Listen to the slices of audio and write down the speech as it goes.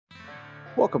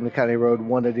Welcome to County Road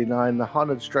 189, the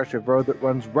haunted stretch of road that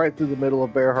runs right through the middle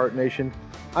of Bearheart Nation.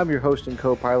 I'm your host and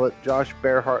co-pilot, Josh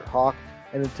Bearheart Hawk,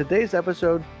 and in today's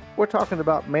episode, we're talking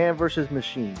about man versus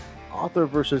machine, author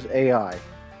versus AI.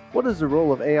 What is the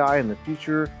role of AI in the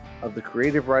future of the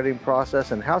creative writing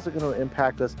process, and how's it going to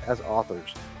impact us as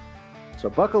authors? So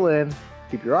buckle in,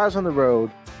 keep your eyes on the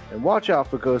road, and watch out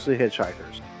for ghostly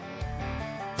hitchhikers.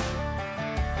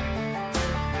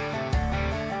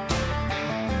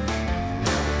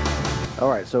 All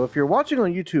right, so if you're watching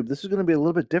on YouTube, this is going to be a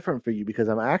little bit different for you because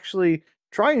I'm actually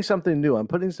trying something new. I'm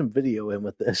putting some video in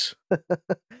with this.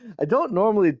 I don't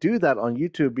normally do that on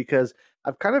YouTube because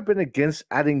I've kind of been against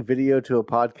adding video to a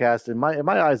podcast. In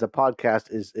my eyes, a podcast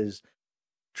is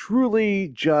truly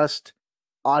just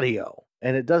audio,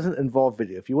 and it doesn't involve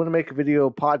video. If you want to make a video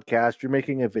podcast, you're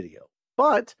making a video.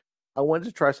 But I wanted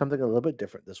to try something a little bit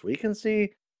different this week and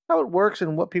see how it works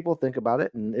and what people think about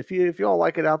it. And if you all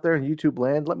like it out there in YouTube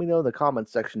land, let me know in the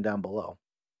comments section down below.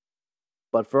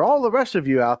 But for all the rest of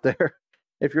you out there,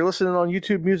 if you're listening on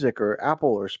YouTube Music or Apple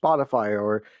or Spotify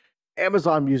or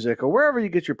Amazon Music or wherever you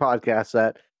get your podcasts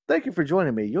at, thank you for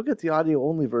joining me. You'll get the audio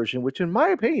only version, which in my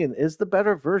opinion is the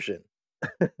better version.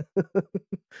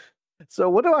 So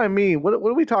what do I mean? What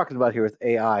are we talking about here with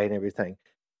AI and everything?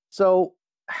 So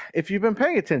if you've been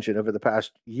paying attention over the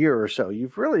past year or so,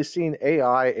 you've really seen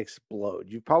AI explode.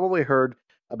 You've probably heard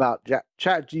about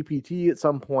ChatGPT at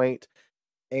some point,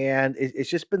 and it's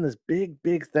just been this big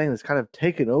thing that's kind of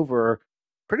taken over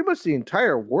pretty much the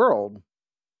entire world.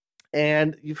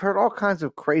 And you've heard all kinds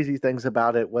of crazy things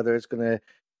about it, whether it's going to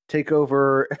take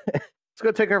over, it's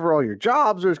going to take over all your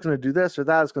jobs, or it's going to do this or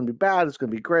that. It's going to be bad. It's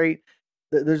going to be great.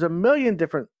 There's a million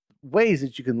different ways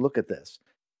that you can look at this.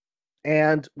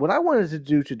 And what I wanted to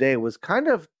do today was kind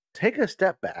of take a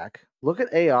step back, look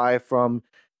at AI from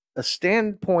a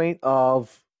standpoint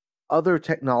of other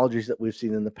technologies that we've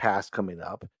seen in the past coming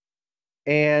up,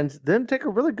 and then take a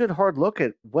really good hard look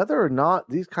at whether or not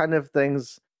these kind of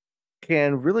things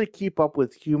can really keep up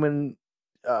with human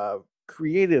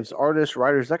creatives, artists,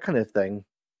 writers, that kind of thing.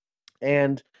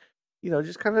 And,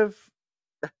 just kind of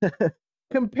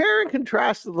compare and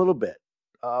contrast a little bit.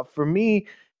 For me,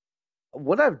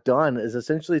 what I've done is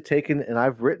essentially taken and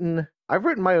I've written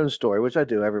my own story, which I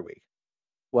do every week.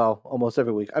 Well, almost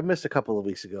every week. I missed a couple of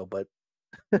weeks ago, but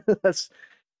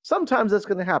sometimes that's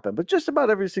going to happen. But just about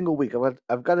every single week,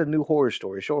 I've got a new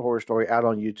short horror story out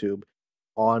on YouTube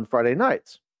on Friday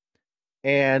nights.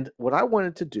 And what I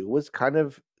wanted to do was kind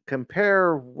of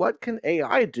compare what can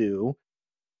AI do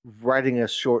writing a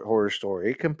short horror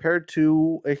story compared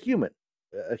to a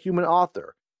human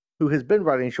author who has been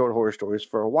writing short horror stories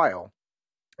for a while,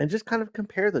 and just kind of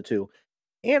compare the two.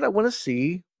 And I want to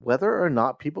see whether or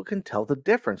not people can tell the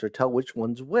difference or tell which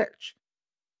one's which.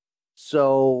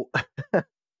 So,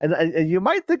 and you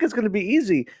might think it's going to be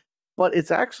easy, but it's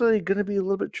actually going to be a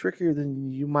little bit trickier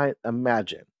than you might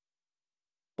imagine.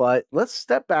 But let's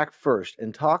step back first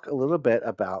and talk a little bit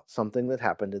about something that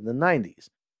happened in the 90s.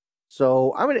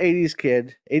 So I'm an 80s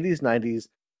kid, 80s, 90s.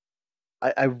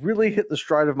 I really hit the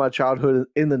stride of my childhood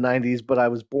in the 90s, but I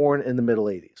was born in the middle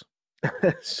 80s.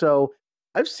 So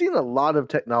I've seen a lot of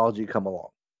technology come along.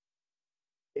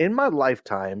 In my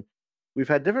lifetime, we've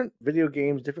had different video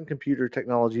games, different computer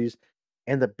technologies,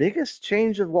 and the biggest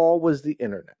change of all was the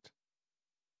internet.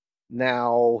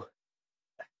 Now,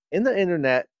 in the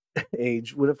internet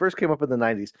age, when it first came up in the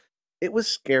 90s, it was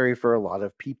scary for a lot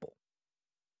of people.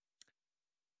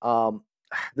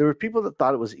 There were people that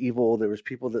thought it was evil. There was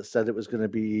people that said it was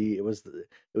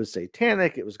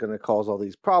satanic. It was going to cause all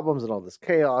these problems and all this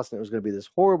chaos, and it was going to be this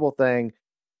horrible thing.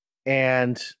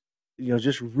 And,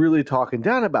 just really talking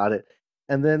down about it.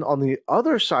 And then on the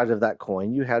other side of that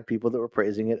coin, you had people that were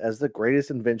praising it as the greatest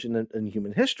invention in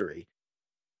human history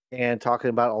and talking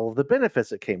about all of the benefits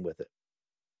that came with it.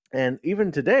 And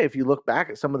even today, if you look back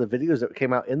at some of the videos that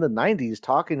came out in the 90s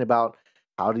talking about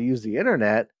how to use the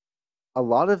internet, a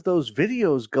lot of those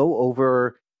videos go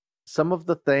over some of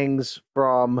the things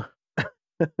from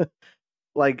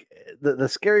like the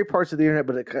scary parts of the internet,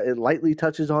 but it lightly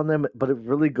touches on them, but it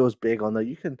really goes big on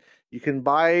you can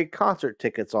buy concert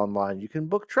tickets online, you can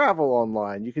book travel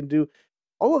online, you can do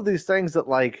all of these things that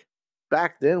like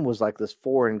back then was like this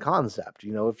foreign concept.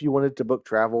 If you wanted to book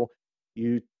travel,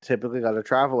 you typically got a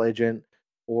travel agent,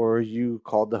 or you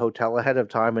called the hotel ahead of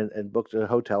time and booked a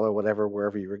hotel or whatever,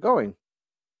 wherever you were going.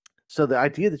 So the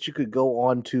idea that you could go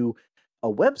on to a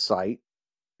website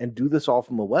and do this all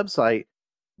from a website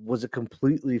was a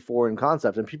completely foreign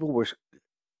concept. And people were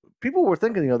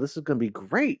thinking, this is going to be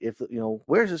great. If,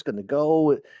 where's this going to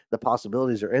go? The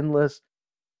possibilities are endless.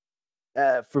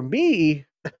 For me,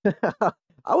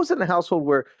 I was in a household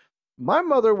where my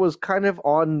mother was kind of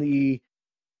on the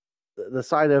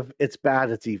side of it's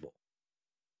bad, it's evil.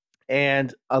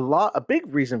 And a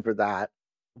big reason for that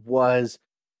was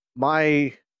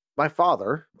my my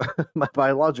father, my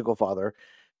biological father,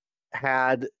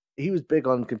 he was big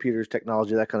on computers,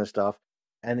 technology, that kind of stuff,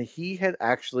 and he had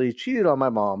actually cheated on my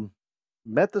mom,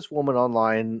 met this woman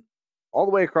online all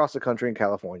the way across the country in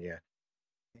California,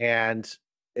 and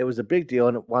it was a big deal,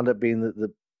 and it wound up being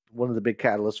the one of the big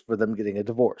catalysts for them getting a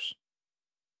divorce.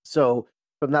 So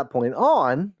from that point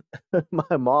on,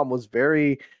 my mom was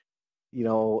very,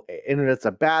 internet's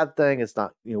a bad thing. It's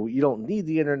not, you don't need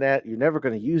the internet. You're never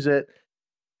going to use it.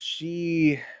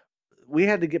 She We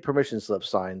had to get permission slips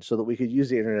signed so that we could use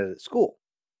the internet at school,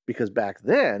 because back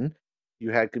then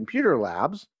you had computer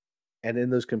labs, and in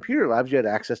those computer labs you had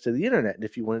access to the internet, and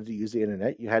if you wanted to use the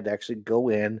internet you had to actually go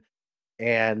in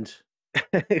and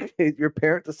get your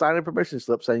parent to sign a permission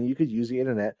slip saying you could use the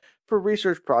internet for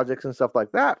research projects and stuff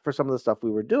like that for some of the stuff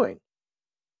we were doing.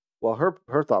 Well,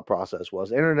 her thought process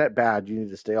was internet bad, you need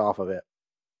to stay off of it.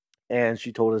 And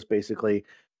she told us basically,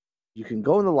 you can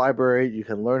go in the library, you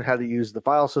can learn how to use the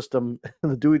file system,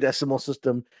 the Dewey Decimal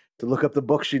System, to look up the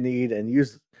books you need and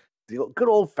use the good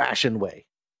old fashioned way.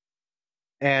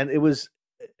 And it was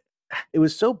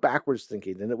so backwards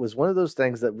thinking, and it was one of those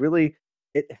things that really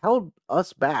it held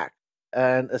us back,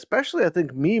 and especially I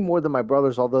think me more than my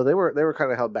brothers, although they were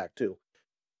kind of held back too.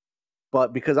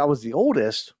 But because I was the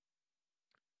oldest,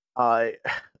 I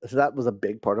so that was a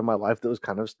big part of my life that was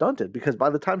kind of stunted, because by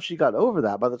the time she got over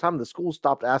that, by the time the school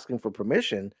stopped asking for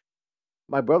permission,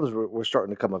 my brothers were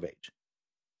starting to come of age.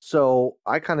 So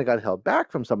I kind of got held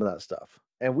back from some of that stuff.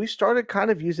 And we started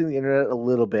kind of using the internet a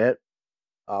little bit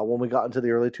when we got into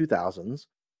the early 2000s.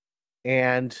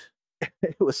 And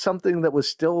it was something that was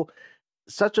still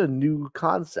such a new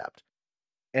concept.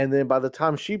 And then by the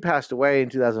time she passed away in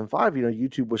 2005,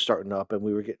 YouTube was starting up, and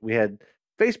we had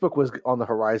Facebook was on the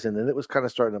horizon, and it was kind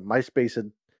of starting to MySpace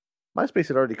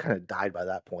had already kind of died by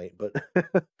that point, but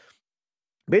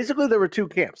basically there were two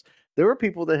camps. There were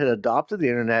people that had adopted the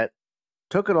internet,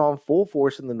 took it on full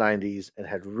force in the 90s, and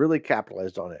had really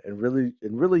capitalized on it and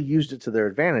really used it to their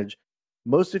advantage,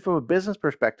 mostly from a business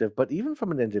perspective, but even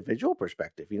from an individual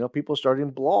perspective. People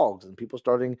starting blogs and people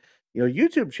starting,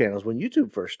 YouTube channels when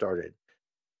YouTube first started,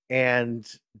 and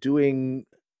doing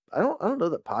I don't know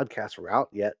that podcasts were out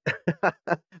yet. I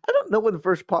don't know when the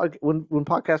first when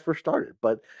podcasts first started,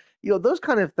 but those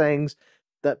kind of things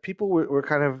that people were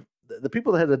kind of the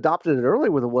people that had adopted it early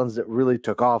were the ones that really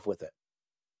took off with it.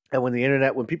 And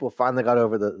when people finally got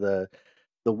over the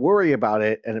worry about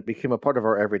it and it became a part of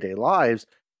our everyday lives,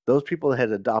 those people that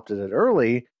had adopted it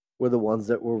early were the ones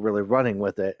that were really running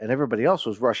with it, and everybody else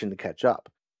was rushing to catch up.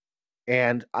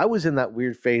 And I was in that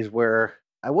weird phase where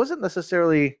I was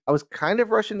kind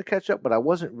of rushing to catch up, but I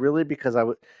wasn't really, because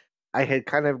I had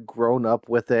kind of grown up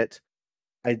with it.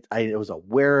 I was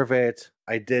aware of it.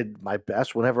 I did my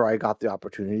best whenever I got the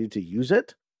opportunity to use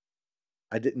it.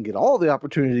 I didn't get all the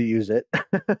opportunity to use it,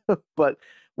 but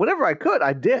whenever I could,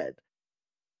 I did.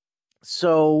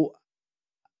 So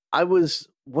I was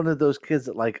one of those kids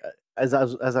that, like, as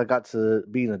I got to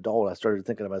be an adult, I started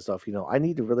thinking to myself, I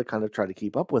need to really kind of try to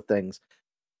keep up with things.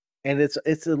 And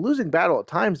it's a losing battle at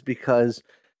times, because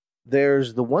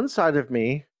there's the one side of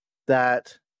me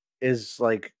that is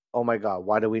like, oh my God,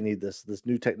 why do we need this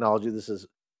new technology? This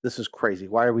is crazy.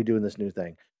 Why are we doing this new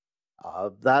thing?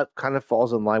 That kind of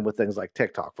falls in line with things like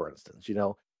TikTok, for instance.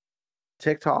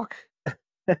 TikTok,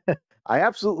 I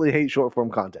absolutely hate short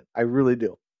form content. I really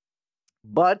do.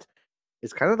 But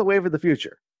it's kind of the wave of the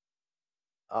future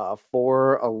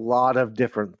for a lot of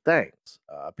different things.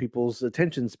 People's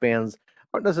attention spans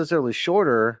aren't necessarily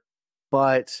shorter,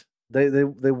 but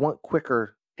they want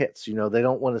quicker hits. They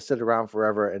don't want to sit around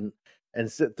forever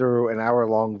and sit through an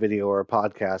hour-long video or a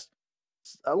podcast.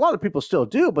 A lot of people still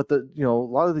do, but a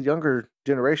lot of the younger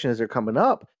generation, as they're coming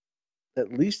up,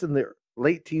 at least in their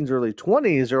late teens, early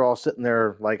 20s, they're all sitting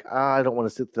there like, I don't want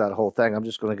to sit through that whole thing. I'm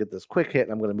just going to get this quick hit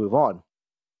and I'm going to move on.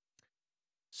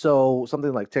 So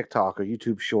something like TikTok or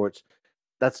YouTube Shorts,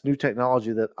 that's new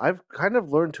technology that I've kind of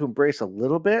learned to embrace a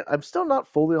little bit. I'm still not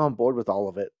fully on board with all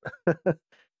of it.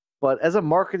 But as a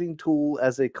marketing tool,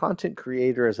 as a content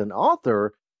creator, as an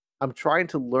author, I'm trying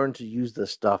to learn to use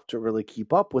this stuff to really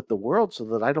keep up with the world so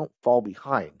that I don't fall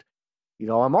behind.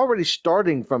 I'm already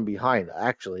starting from behind,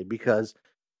 actually, because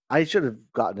I should have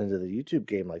gotten into the YouTube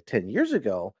game like 10 years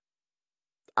ago.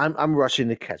 I'm rushing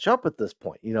to catch up at this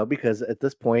point, because at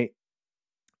this point,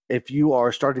 if you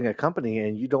are starting a company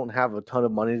and you don't have a ton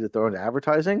of money to throw into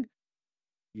advertising,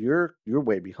 you're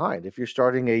way behind. If you're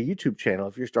starting a YouTube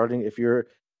channel, if you're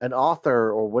an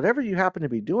author or whatever you happen to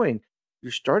be doing,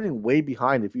 you're starting way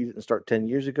behind if you didn't start 10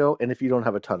 years ago and if you don't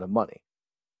have a ton of money.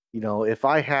 If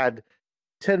I had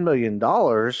 $10 million,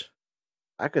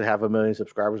 I could have 1 million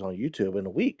subscribers on YouTube in a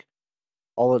week.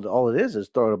 All it is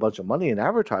throwing a bunch of money in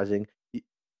advertising.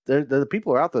 The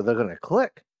people are out there, they're going to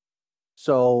click.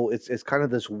 So it's kind of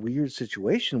this weird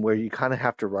situation where you kind of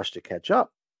have to rush to catch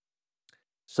up.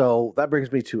 So that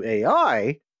brings me to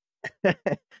AI.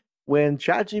 When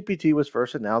ChatGPT was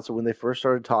first announced, or when they first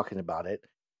started talking about it,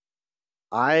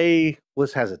 I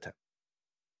was hesitant.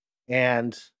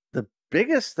 And the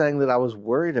biggest thing that I was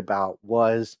worried about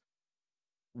was,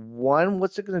 one,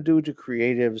 what's it going to do to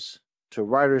creatives, to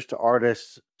writers, to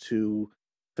artists, to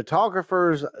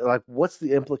photographers? Like, what's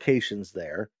the implications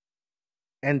there?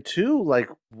 And two, like,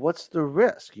 what's the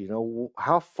risk?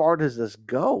 How far does this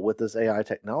go with this AI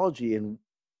technology, and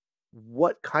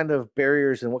what kind of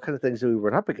barriers and what kind of things do we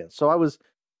run up against? So I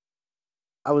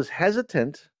was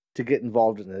hesitant to get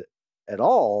involved in it at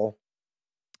all.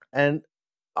 And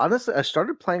honestly, I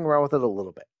started playing around with it a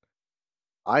little bit.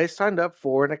 I signed up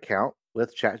for an account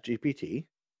with ChatGPT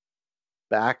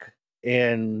back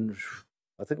in,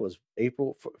 I think it was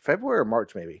February or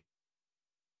March, maybe.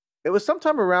 It was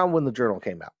sometime around when the journal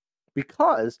came out,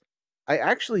 because I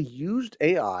actually used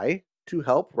AI to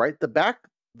help write the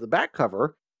back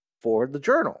cover for the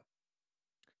journal.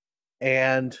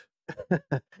 And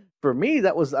for me,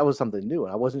 that was something new,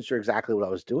 and I wasn't sure exactly what I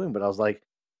was doing, but I was like,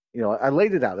 I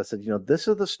laid it out. I said, this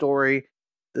is the story,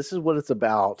 this is what it's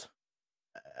about,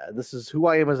 this is who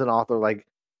I am as an author. Like,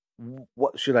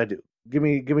 what should I do? Give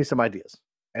me some ideas.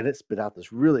 And it spit out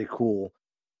this really cool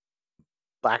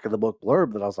back of the book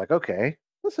blurb that I was like, okay,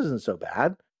 this isn't so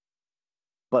bad.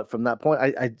 But from that point,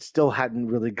 I still hadn't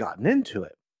really gotten into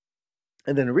it.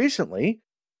 And then recently,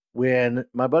 when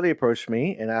my buddy approached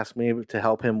me and asked me to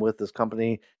help him with this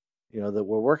company, that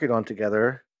we're working on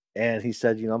together, and he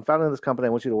said, I'm founding this company, I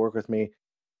want you to work with me,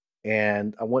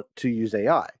 and I want to use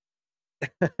AI.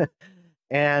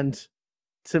 And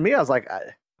to me, I was like,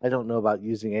 I don't know about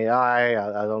using AI.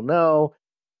 I don't know,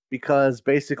 because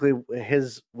basically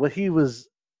what he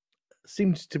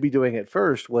seemed to be doing at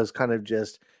first was kind of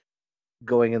just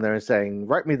going in there and saying,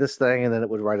 write me this thing, and then it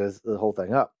would write the whole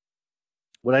thing up.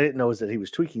 What I didn't know is that he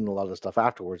was tweaking a lot of stuff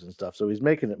afterwards and stuff, so he's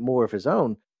making it more of his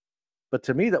own. But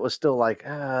to me, that was still like,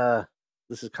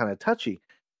 this is kind of touchy.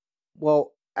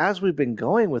 Well, as we've been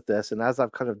going with this, and as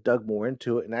I've kind of dug more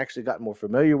into it and actually gotten more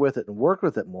familiar with it and worked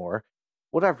with it more,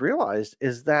 what I've realized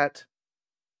is that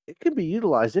it can be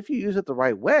utilized if you use it the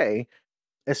right way,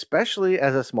 especially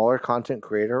as a smaller content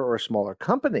creator or a smaller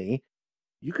company.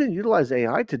 You can utilize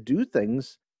AI to do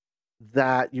things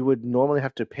that you would normally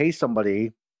have to pay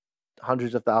somebody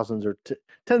hundreds of thousands or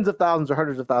tens of thousands or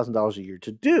hundreds of $1,000s a year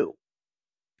to do.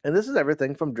 And this is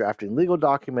everything from drafting legal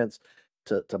documents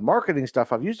to marketing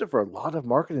stuff. I've used it for a lot of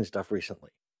marketing stuff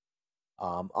recently.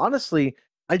 Honestly,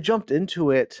 I jumped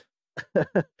into it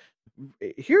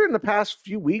here in the past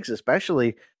few weeks,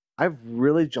 especially. I've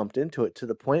really jumped into it to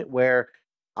the point where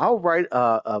I'll write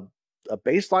a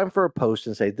baseline for a post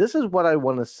and say, this is what I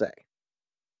want to say.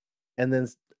 And then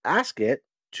ask it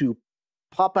to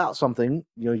pop out something,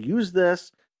 use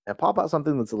this and pop out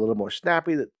something that's a little more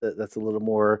snappy, that's a little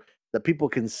more that people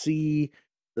can see,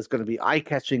 that's going to be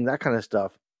eye-catching, that kind of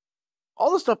stuff.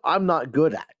 All the stuff I'm not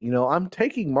good at. I'm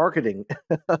taking marketing.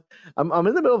 I'm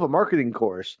in the middle of a marketing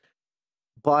course,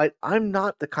 but I'm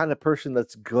not the kind of person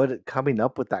that's good at coming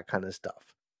up with that kind of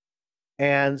stuff.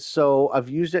 And so I've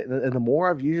used it, and the more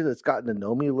I've used it, it's gotten to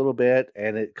know me a little bit,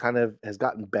 and it kind of has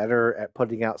gotten better at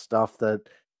putting out stuff that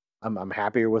I'm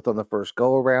happier with on the first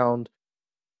go around.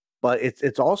 But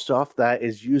it's all stuff that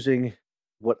is using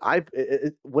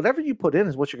whatever you put in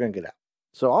is what you're going to get out.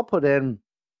 So I'll put in,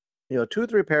 2 or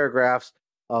 3 paragraphs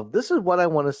of, this is what I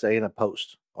want to say in a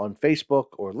post on Facebook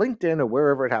or LinkedIn or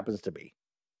wherever it happens to be,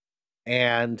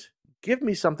 and give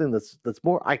me something that's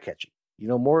more eye catchy.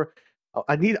 More.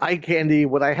 I need eye candy.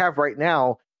 What I have right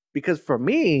now, because for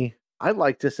me, I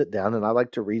like to sit down and I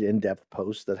like to read in-depth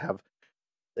posts that have,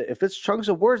 if it's chunks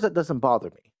of words, that doesn't bother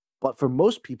me. But for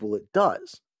most people, it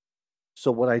does. So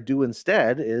what I do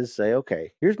instead is say,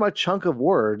 okay, here's my chunk of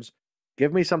words.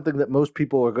 Give me something that most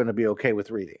people are going to be okay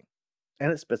with reading.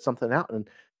 And it spits something out. And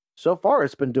so far,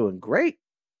 it's been doing great.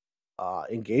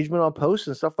 Engagement on posts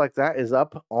and stuff like that is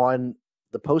up on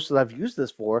the posts that I've used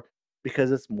this for,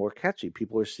 because it's more catchy.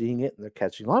 People are seeing it and they're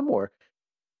catching on more.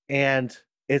 And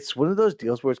it's one of those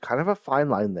deals where it's kind of a fine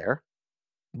line there.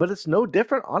 But it's no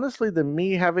different, honestly, than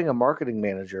me having a marketing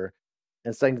manager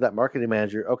and saying to that marketing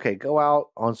manager, okay, go out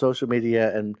on social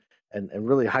media and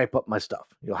really hype up my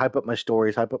stuff. Hype up my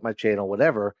stories, hype up my channel,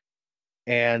 whatever.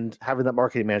 and having that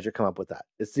marketing manager come up with that.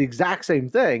 It's the exact same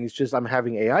thing. It's just I'm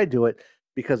having AI do it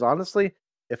because honestly,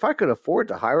 if I could afford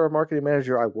to hire a marketing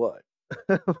manager, I would.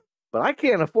 But I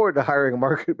can't afford to hiring a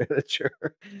market manager.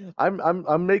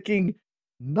 I'm making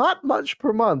not much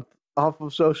per month off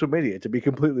of social media, to be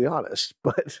completely honest.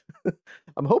 But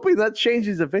I'm hoping that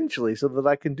changes eventually so that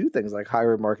I can do things like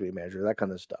hire a marketing manager, that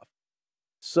kind of stuff.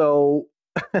 So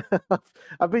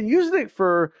I've been using it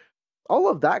for all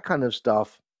of that kind of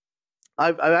stuff.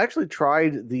 I've actually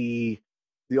tried the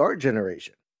art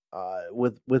generation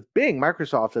with Bing.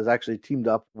 Microsoft has actually teamed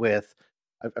up with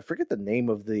I forget the name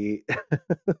of the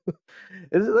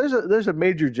there's a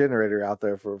major generator out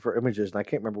there for images, and I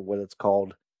can't remember what it's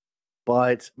called,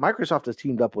 but Microsoft has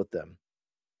teamed up with them,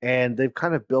 and they've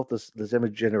kind of built this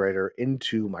image generator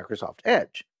into Microsoft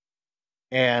Edge.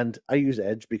 And I use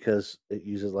Edge because it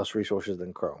uses less resources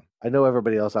than Chrome. I know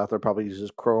everybody else out there probably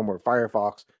uses Chrome or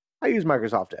Firefox. I use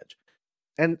Microsoft Edge.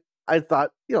 And I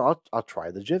thought, I'll try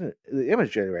the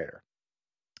image generator.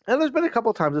 And there's been a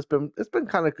couple times it's been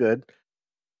kind of good.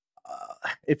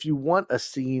 If you want a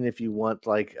scene, if you want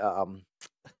like for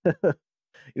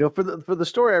the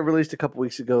story I released a couple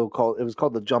weeks ago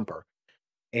called The Jumper,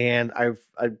 and I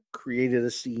created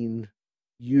a scene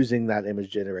using that image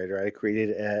generator. I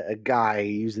created a guy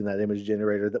using that image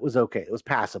generator that was okay. It was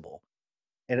passable,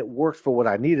 and it worked for what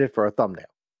I needed for a thumbnail.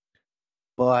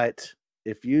 But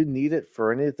if you need it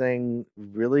for anything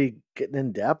really getting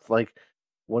in depth, like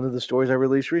one of the stories I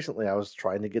released recently, I was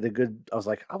trying to get I was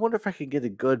like, I wonder if I can get a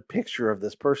good picture of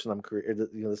this person I'm creating,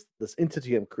 this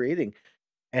entity I'm creating.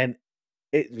 And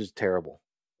it was terrible.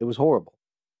 It was horrible.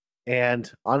 And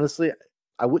honestly,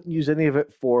 I wouldn't use any of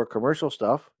it for commercial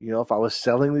stuff. If I was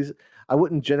selling these, I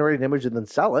wouldn't generate an image and then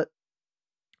sell it.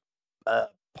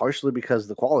 Partially because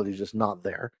the quality is just not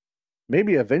there.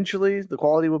 Maybe eventually the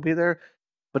quality will be there.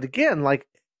 But again, like,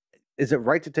 is it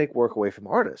right to take work away from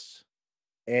artists?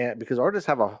 And because artists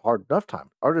have a hard enough time,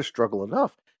 artists struggle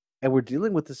enough. And we're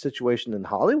dealing with the situation in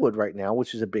Hollywood right now,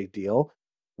 which is a big deal,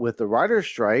 with the writer's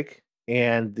strike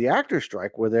and the actor's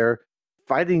strike, where they're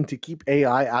fighting to keep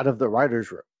AI out of the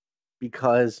writer's room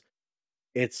because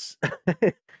it's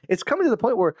it's coming to the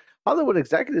point where Hollywood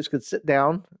executives could sit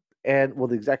down and, well,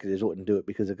 the executives wouldn't do it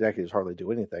because executives hardly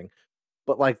do anything,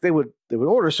 but like they would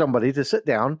order somebody to sit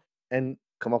down and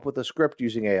come up with a script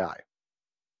using AI.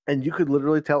 And you could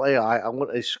literally tell AI, I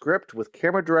want a script with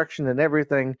camera direction and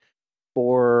everything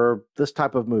for this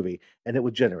type of movie, and it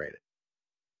would generate it.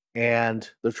 And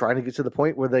they're trying to get to the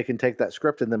point where they can take that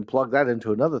script and then plug that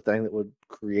into another thing that would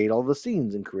create all the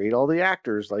scenes and create all the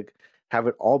actors, like have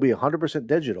it all be 100%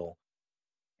 digital.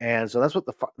 And so that's what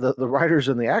the writers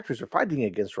and the actors are fighting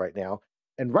against right now,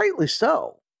 and rightly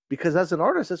so, because as an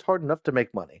artist, it's hard enough to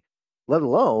make money, let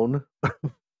alone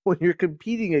when you're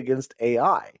competing against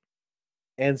AI.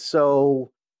 And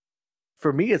so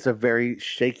for me, it's a very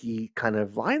shaky kind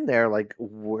of line there. Like,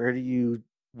 where do you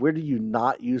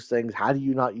not use things? How do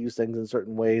you not use things in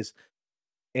certain ways?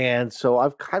 And so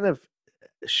I've kind of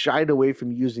shied away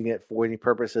from using it for any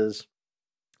purposes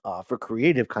for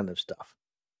creative kind of stuff.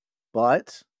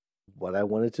 But what I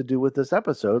wanted to do with this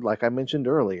episode, like I mentioned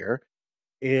earlier,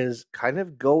 is kind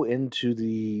of go into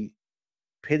the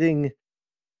pitting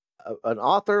an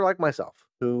author like myself,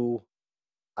 who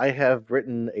I have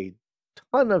written a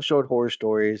ton of short horror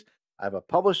stories. I'm a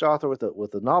published author with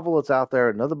a novel that's out there,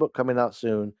 another book coming out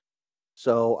soon.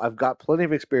 So I've got plenty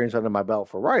of experience under my belt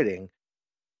for writing.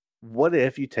 What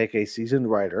if you take a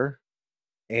seasoned writer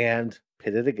and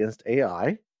pit it against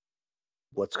AI?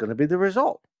 What's going to be the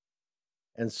result?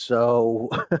 And so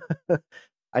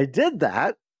I did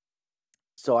that.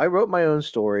 So I wrote my own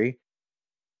story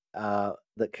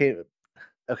that came.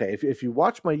 Okay, if you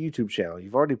watch my YouTube channel,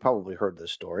 you've already probably heard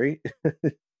this story.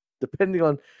 depending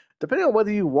on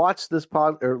whether you watch this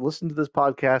pod or listen to this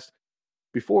podcast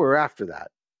before or after that,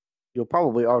 you'll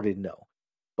probably already know.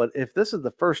 But if this is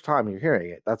the first time you're hearing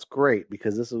it, that's great,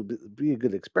 because this will be a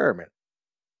good experiment.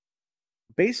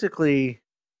 Basically,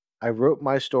 I wrote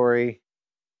my story.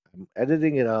 I'm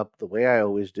editing it up the way I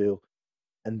always do.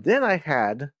 And then I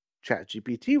had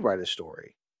ChatGPT write a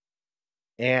story.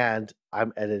 And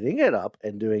I'm editing it up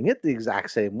and doing it the exact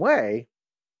same way,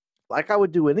 like I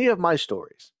would do any of my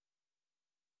stories.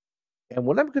 And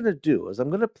what I'm going to do is I'm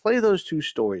going to play those two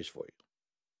stories for you.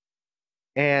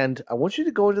 And I want you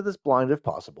to go into this blind if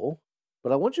possible,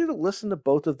 but I want you to listen to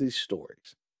both of these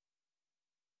stories.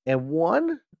 And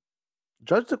one,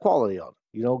 judge the quality on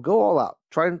it. Go all out.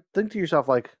 Try and think to yourself,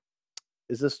 like,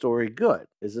 is this story good?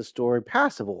 Is this story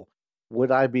passable?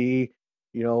 Would I be,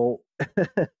 in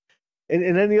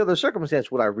any other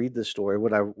circumstance, would I read this story?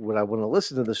 Would I want to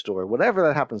listen to the story? Whatever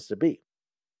that happens to be.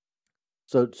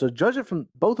 So judge it from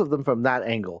both of them from that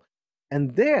angle.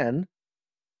 And then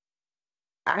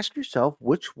ask yourself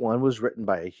which one was written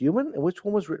by a human and which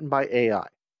one was written by AI.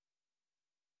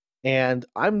 And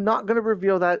I'm not going to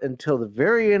reveal that until the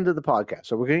very end of the podcast.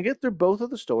 So we're going to get through both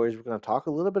of the stories. We're going to talk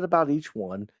a little bit about each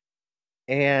one.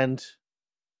 And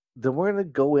then we're going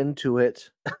to go into it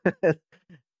a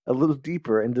little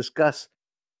deeper and discuss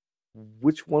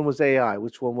which one was AI,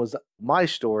 which one was my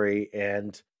story,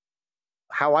 and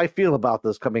how I feel about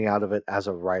this coming out of it as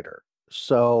a writer.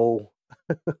 So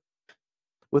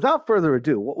without further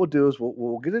ado, what we'll do is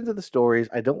we'll get into the stories.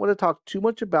 I don't want to talk too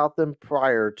much about them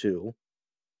prior to,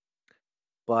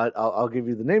 but I'll give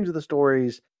you the names of the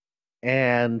stories,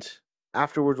 and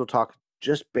afterwards we'll talk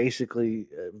just basically,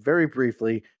 very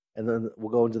briefly, and then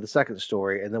we'll go into the second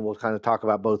story, and then we'll kind of talk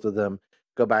about both of them,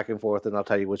 go back and forth, and I'll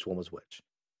tell you which one was which.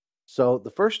 So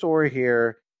the first story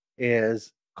here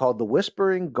is called The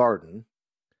Whispering Garden,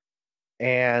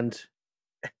 and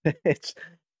it's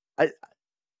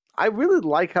I really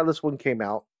like how this one came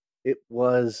out. It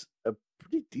was a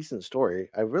pretty decent story.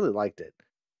 I really liked it.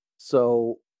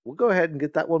 So we'll go ahead and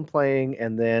get that one playing,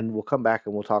 and then we'll come back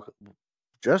and we'll talk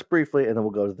just briefly, and then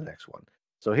we'll go to the next one.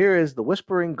 So here is The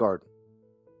Whispering Garden.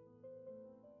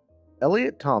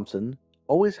 Elliot Thompson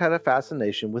always had a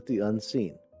fascination with the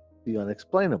unseen, the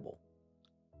unexplainable.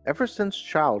 Ever since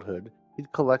childhood,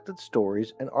 he'd collected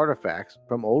stories and artifacts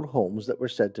from old homes that were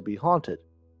said to be haunted.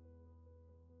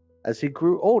 As he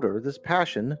grew older, this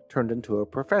passion turned into a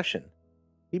profession.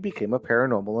 He became a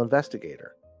paranormal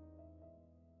investigator.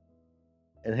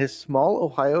 In his small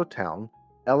Ohio town,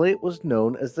 Elliot was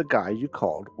known as the guy you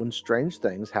called when strange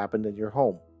things happened in your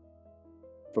home.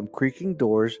 From creaking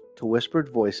doors to whispered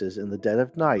voices in the dead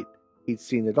of night, he'd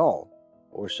seen it all,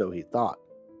 or so he thought.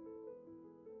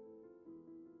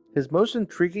 His most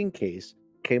intriguing case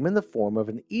came in the form of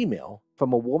an email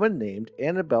from a woman named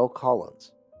Annabelle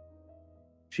Collins.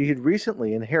 She had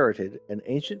recently inherited an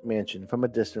ancient mansion from a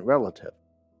distant relative,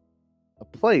 a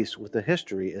place with a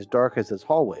history as dark as its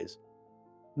hallways,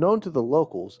 known to the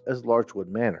locals as Larchwood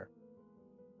Manor.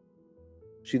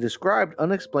 She described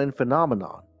unexplained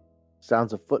phenomenon,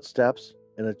 sounds of footsteps,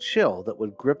 and a chill that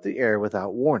would grip the air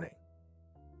without warning.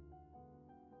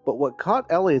 But what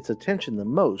caught Elliot's attention the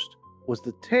most was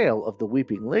the tale of the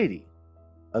Weeping Lady,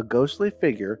 a ghostly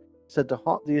figure said to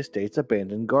haunt the estate's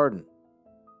abandoned garden.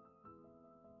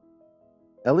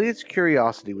 Elliot's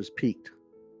curiosity was piqued.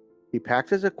 He packed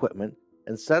his equipment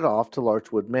and set off to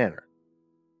Larchwood Manor.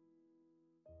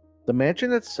 The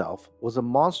mansion itself was a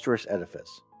monstrous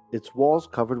edifice, its walls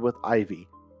covered with ivy,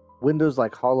 windows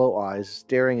like hollow eyes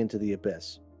staring into the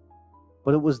abyss.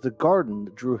 But it was the garden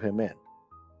that drew him in,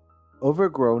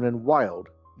 overgrown and wild,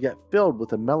 yet filled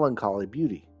with a melancholy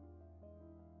beauty.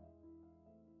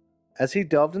 As he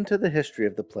delved into the history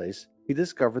of the place, he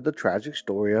discovered the tragic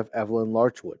story of Evelyn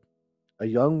Larchwood, a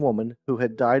young woman who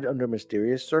had died under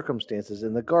mysterious circumstances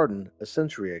in the garden a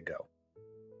century ago.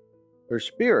 Her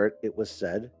spirit, it was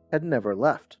said, had never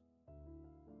left.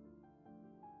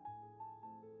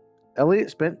 Elliot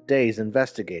spent days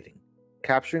investigating,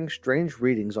 capturing strange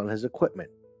readings on his equipment,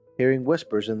 hearing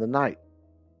whispers in the night,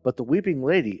 but the Weeping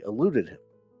Lady eluded him.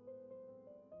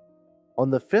 On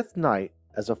the fifth night,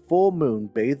 as a full moon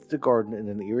bathed the garden in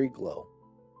an eerie glow,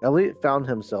 Elliot found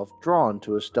himself drawn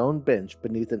to a stone bench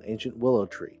beneath an ancient willow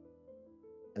tree,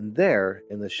 and there,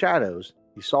 in the shadows,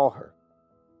 he saw her.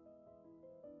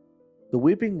 The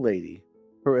Weeping Lady,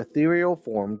 her ethereal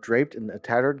form draped in a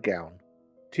tattered gown,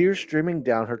 tears streaming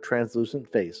down her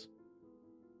translucent face.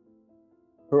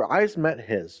 Her eyes met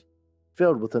his,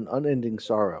 filled with an unending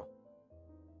sorrow.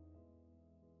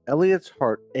 Elliot's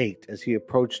heart ached as he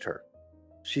approached her.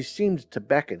 She seemed to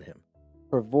beckon him,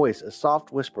 her voice a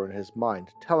soft whisper in his mind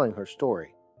telling her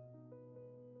story.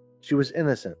 She was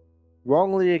innocent,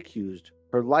 wrongly accused,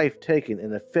 her life taken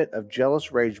in a fit of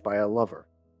jealous rage by a lover.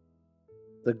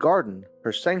 The garden,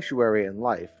 her sanctuary in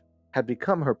life, had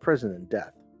become her prison in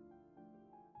death.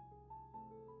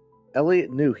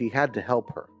 Elliot knew he had to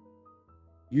help her.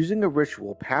 Using a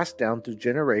ritual passed down through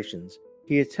generations,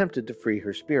 he attempted to free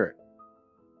her spirit.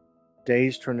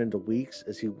 Days turned into weeks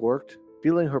as he worked,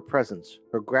 feeling her presence,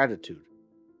 her gratitude.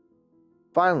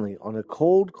 Finally, on a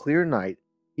cold, clear night,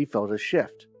 he felt a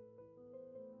shift.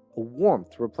 A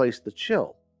warmth replaced the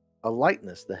chill, a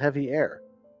lightness the heavy air.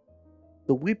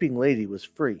 The Weeping Lady was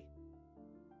free.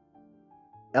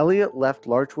 Elliot left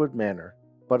Larchwood Manor,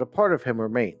 but a part of him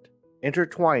remained,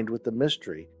 intertwined with the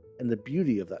mystery and the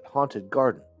beauty of that haunted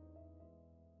garden.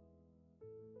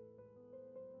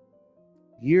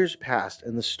 Years passed,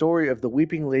 and the story of the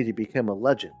Weeping Lady became a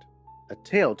legend, a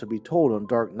tale to be told on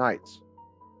dark nights.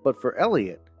 But for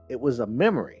Elliot, it was a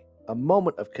memory, a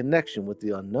moment of connection with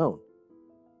the unknown.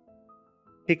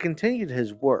 He continued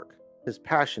his work, his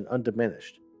passion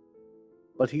undiminished.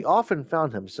 But he often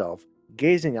found himself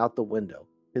gazing out the window,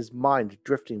 his mind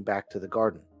drifting back to the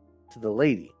garden, to the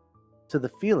lady, to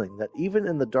the feeling that even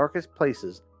in the darkest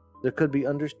places there could be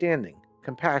understanding,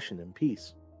 compassion, and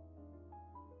peace.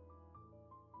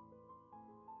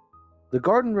 The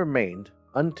garden remained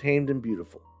untamed and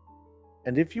beautiful,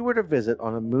 and if you were to visit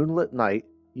on a moonlit night,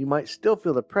 you might still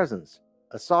feel the presence,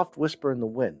 a soft whisper in the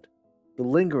wind, the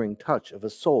lingering touch of a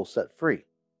soul set free.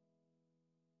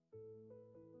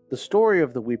 The story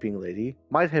of the Weeping Lady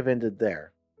might have ended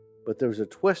there, but there was a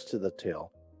twist to the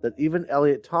tale that even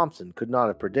Elliot Thompson could not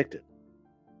have predicted.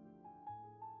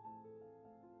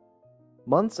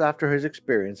 Months after his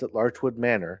experience at Larchwood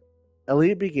Manor,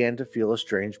 Elliot began to feel a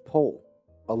strange pull,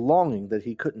 a longing that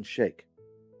he couldn't shake.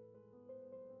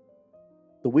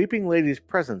 The Weeping Lady's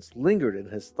presence lingered in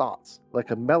his thoughts like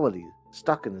a melody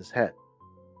stuck in his head.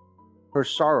 Her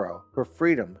sorrow, her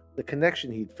freedom, the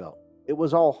connection he'd felt, it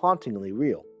was all hauntingly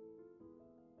real.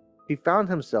 He found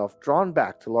himself drawn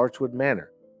back to Larchwood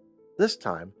Manor, this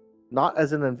time not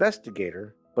as an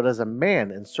investigator, but as a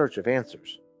man in search of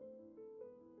answers.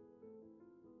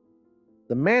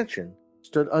 The mansion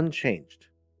stood unchanged,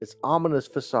 its ominous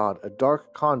facade a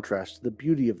dark contrast to the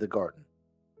beauty of the garden.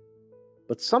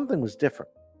 But something was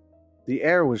different. The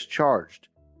air was charged,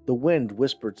 the wind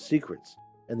whispered secrets,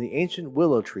 and the ancient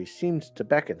willow tree seemed to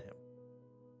beckon him.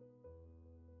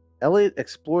 Elliot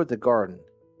explored the garden,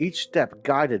 each step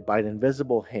guided by an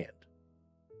invisible hand.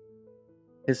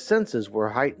 His senses were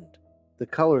heightened, the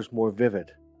colors more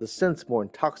vivid, the scents more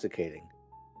intoxicating.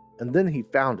 And then he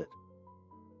found it,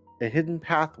 a hidden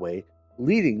pathway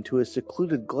leading to a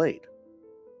secluded glade.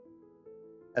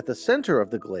 At the center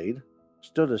of the glade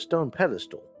stood a stone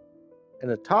pedestal,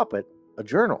 and atop it a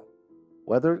journal,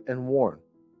 weathered and worn.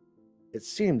 It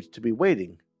seemed to be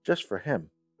waiting just for him.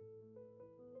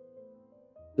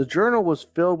 The journal was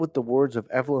filled with the words of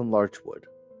Evelyn Larchwood,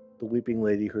 the Weeping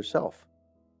Lady herself.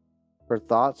 Her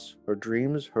thoughts, her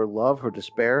dreams, her love, her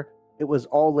despair, it was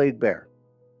all laid bare.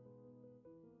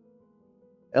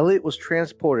 Elliot was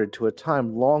transported to a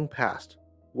time long past,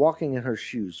 walking in her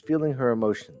shoes, feeling her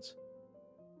emotions.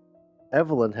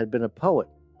 Evelyn had been a poet,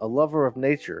 a lover of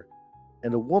nature,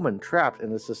 and a woman trapped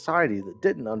in a society that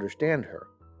didn't understand her.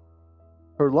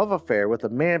 Her love affair with a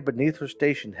man beneath her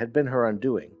station had been her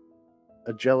undoing.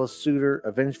 A jealous suitor,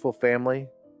 a vengeful family,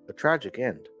 a tragic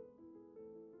end.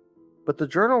 But the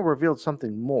journal revealed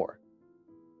something more.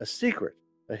 A secret,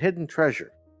 a hidden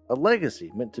treasure, a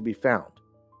legacy meant to be found.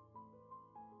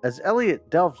 As Elliot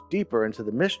delved deeper into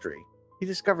the mystery, he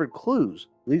discovered clues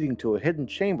leading to a hidden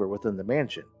chamber within the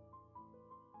mansion.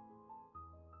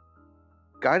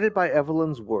 Guided by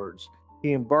Evelyn's words,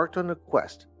 he embarked on a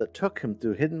quest that took him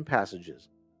through hidden passages,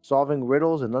 solving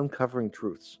riddles and uncovering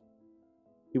truths.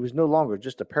 He was no longer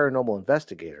just a paranormal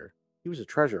investigator, he was a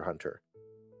treasure hunter,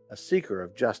 a seeker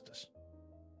of justice.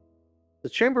 The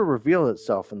chamber revealed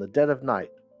itself in the dead of night,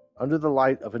 under the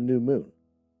light of a new moon,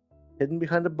 hidden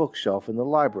behind a bookshelf in the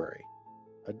library,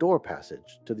 a door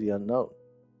passage to the unknown.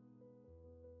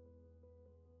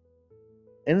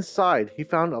 Inside, he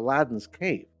found Aladdin's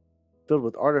cave, filled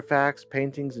with artifacts,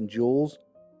 paintings, and jewels.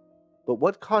 But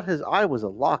what caught his eye was a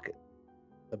locket,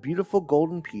 a beautiful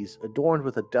golden piece adorned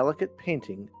with a delicate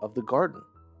painting of the garden.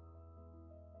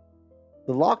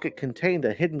 The locket contained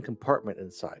a hidden compartment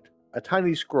inside, a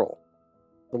tiny scroll,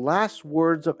 the last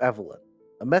words of Evelyn,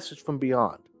 a message from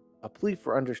beyond, a plea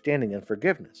for understanding and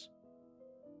forgiveness.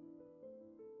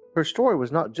 Her story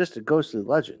was not just a ghostly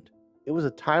legend, it was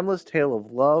a timeless tale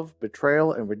of love,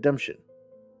 betrayal, and redemption.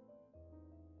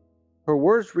 Her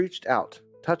words reached out,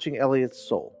 touching Elliot's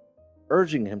soul,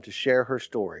 urging him to share her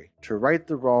story, to right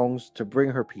the wrongs, to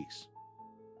bring her peace.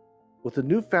 With a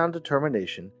newfound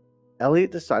determination,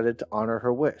 Elliot decided to honor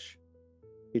her wish.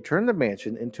 He turned the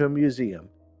mansion into a museum,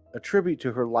 a tribute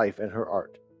to her life and her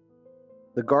art.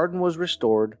 The garden was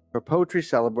restored, her poetry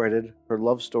celebrated, her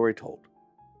love story told.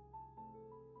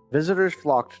 Visitors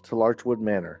flocked to Larchwood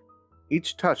Manor,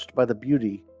 each touched by the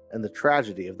beauty and the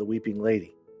tragedy of the Weeping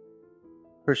Lady.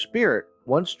 Her spirit,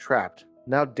 once trapped,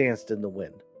 now danced in the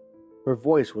wind. Her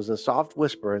voice was a soft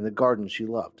whisper in the garden she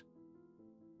loved.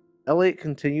 Elliot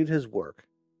continued his work,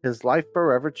 his life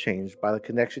forever changed by the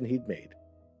connection he'd made.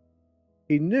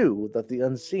 He knew that the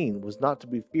unseen was not to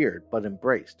be feared but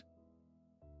embraced.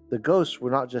 The ghosts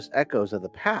were not just echoes of the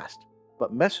past,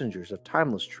 but messengers of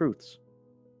timeless truths.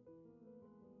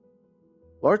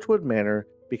 Larchwood Manor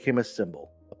became a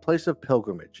symbol, a place of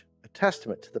pilgrimage, a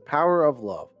testament to the power of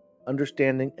love,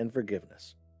 understanding, and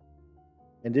forgiveness.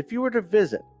 And if you were to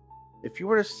visit, If you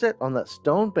were to sit on that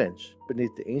stone bench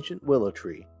beneath the ancient willow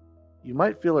tree, you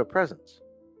might feel her presence,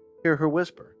 hear her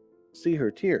whisper, see her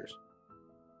tears.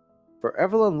 For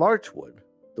Evelyn Larchwood,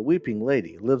 the weeping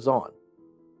lady lives on,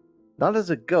 not as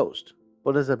a ghost,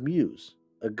 but as a muse,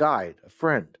 a guide, a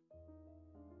friend.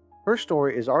 Her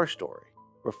story is our story,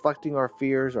 reflecting our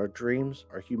fears, our dreams,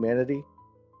 our humanity.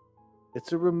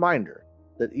 It's a reminder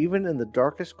that even in the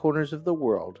darkest corners of the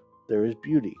world, there is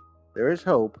beauty, there is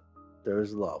hope, there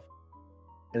is love.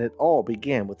 And it all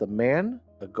began with a man,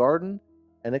 a garden,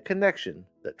 and a connection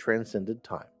that transcended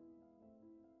time.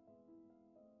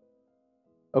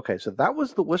 Okay, so that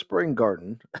was The Whispering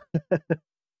Garden.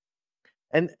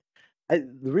 And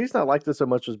the reason I like this so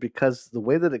much was because the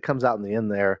way that it comes out in the end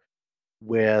there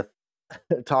with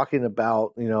talking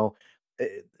about,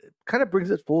 it kind of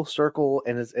brings it full circle,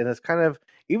 and it's kind of,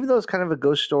 even though it's kind of a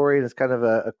ghost story and it's kind of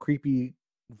a creepy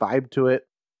vibe to it,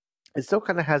 it still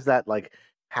kind of has that like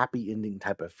happy ending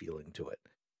type of feeling to it.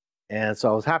 And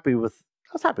so I was happy with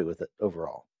it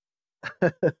overall.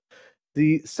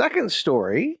 The second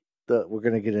story that we're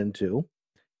going to get into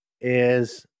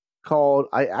is called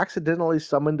I Accidentally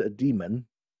Summoned a Demon.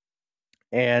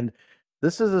 And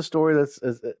this is a story that's,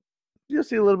 you'll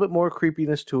see a little bit more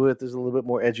creepiness to it. There's a little bit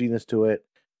more edginess to it.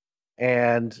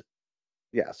 And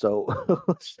yeah, so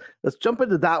let's jump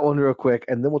into that one real quick,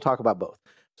 and then we'll talk about both.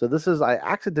 So this is I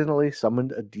Accidentally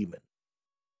Summoned a Demon.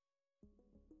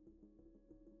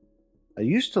 I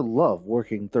used to love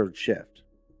working third shift.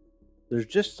 There's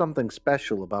just something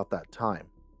special about that time,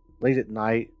 late at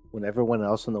night when everyone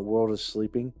else in the world is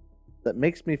sleeping, that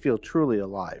makes me feel truly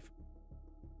alive.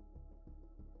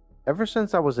 Ever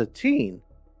since I was a teen,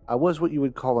 I was what you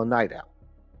would call a night owl.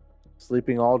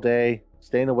 Sleeping all day,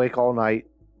 staying awake all night,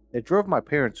 it drove my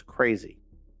parents crazy.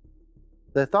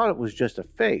 They thought it was just a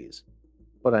phase,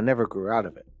 but I never grew out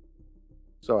of it.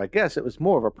 So I guess it was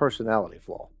more of a personality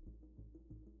flaw.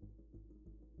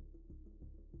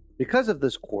 Because of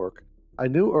this quirk, I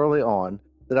knew early on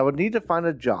that I would need to find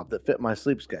a job that fit my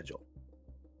sleep schedule.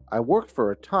 I worked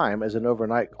for a time as an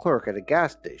overnight clerk at a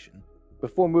gas station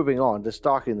before moving on to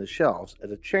stocking the shelves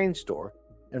at a chain store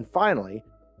and finally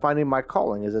finding my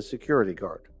calling as a security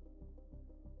guard.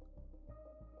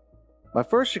 My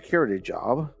first security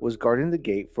job was guarding the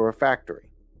gate for a factory.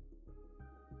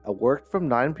 I worked from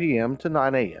 9 p.m. to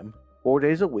 9 a.m., 4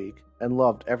 days a week, and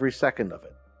loved every second of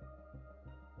it.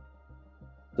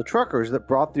 The truckers that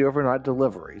brought the overnight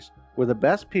deliveries were the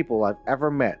best people I've ever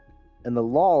met, and the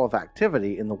lull of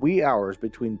activity in the wee hours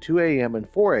between 2 a.m. and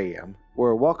 4 a.m.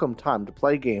 were a welcome time to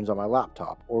play games on my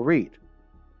laptop or read.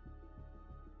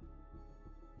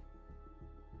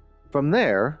 From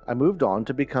there, I moved on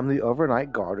to become the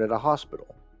overnight guard at a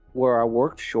hospital, where I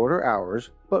worked shorter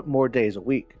hours but more days a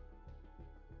week.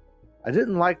 I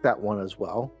didn't like that one as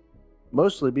well,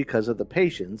 mostly because of the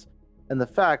patients and the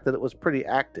fact that it was pretty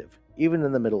active, even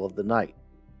in the middle of the night.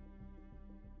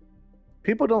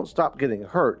 People don't stop getting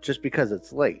hurt just because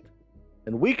it's late,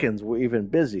 and weekends were even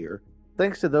busier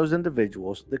thanks to those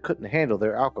individuals that couldn't handle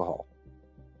their alcohol.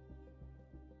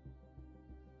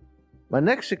 My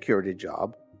next security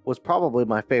job was probably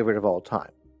my favorite of all time.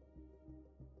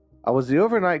 I was the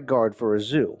overnight guard for a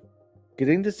zoo,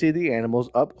 getting to see the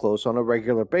animals up close on a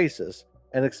regular basis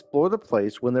and explore the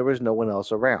place when there was no one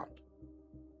else around.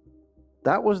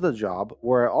 That was the job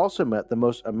where I also met the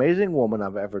most amazing woman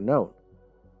I've ever known.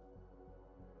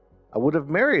 I would have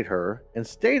married her and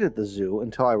stayed at the zoo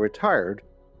until I retired,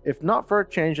 if not for a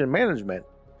change in management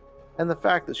and the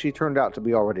fact that she turned out to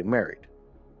be already married.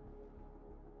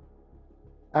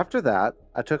 After that,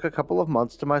 I took a couple of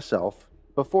months to myself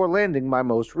before landing my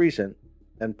most recent,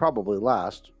 and probably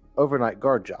last, overnight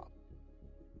guard job.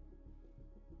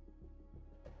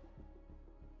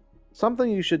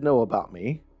 Something you should know about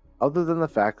me, other than the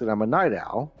fact that I'm a night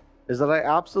owl, is that I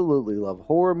absolutely love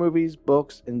horror movies,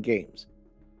 books, and games.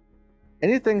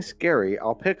 Anything scary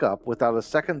I'll pick up without a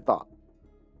second thought.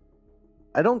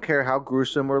 I don't care how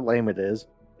gruesome or lame it is,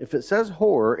 if it says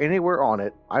horror anywhere on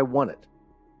it, I want it.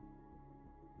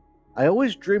 I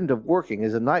always dreamed of working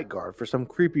as a night guard for some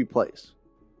creepy place.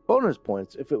 Bonus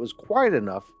points if it was quiet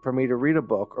enough for me to read a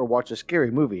book or watch a scary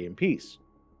movie in peace.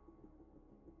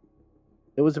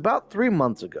 It was about 3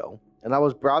 months ago, and I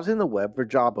was browsing the web for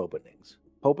job openings,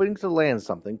 hoping to land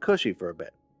something cushy for a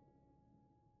bit.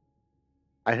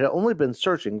 I had only been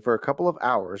searching for a couple of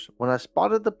hours when I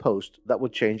spotted the post that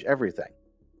would change everything.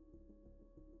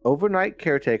 Overnight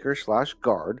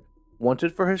caretaker/guard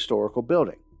wanted for historical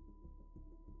building.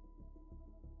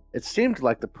 It seemed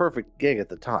like the perfect gig at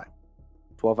the time.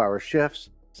 12-hour shifts,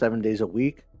 7 days a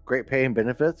week, great pay and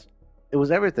benefits. It was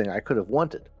everything I could have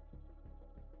wanted.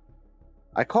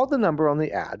 I called the number on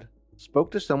the ad,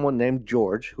 spoke to someone named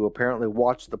George, who apparently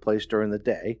watched the place during the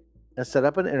day, and set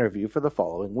up an interview for the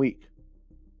following week.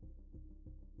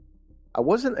 I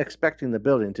wasn't expecting the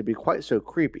building to be quite so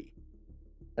creepy,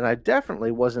 and I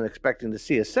definitely wasn't expecting to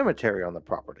see a cemetery on the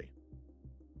property.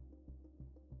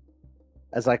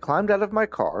 As I climbed out of my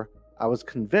car, I was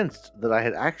convinced that I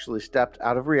had actually stepped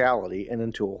out of reality and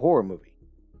into a horror movie.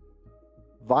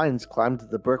 Vines climbed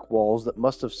the brick walls that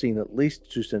must have seen at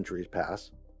least 2 centuries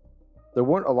pass. There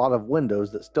weren't a lot of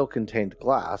windows that still contained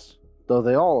glass, though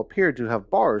they all appeared to have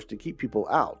bars to keep people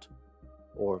out,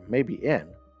 or maybe in.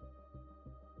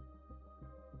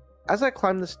 As I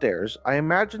climbed the stairs, I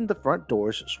imagined the front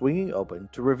doors swinging open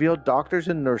to reveal doctors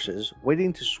and nurses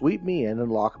waiting to sweep me in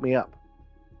and lock me up.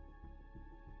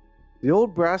 The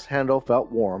old brass handle felt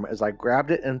warm as I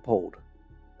grabbed it and pulled,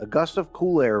 a gust of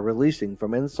cool air releasing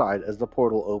from inside as the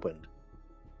portal opened.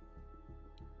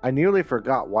 I nearly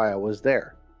forgot why I was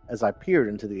there as I peered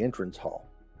into the entrance hall,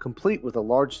 complete with a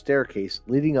large staircase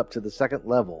leading up to the second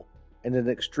level and an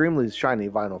extremely shiny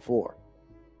vinyl floor.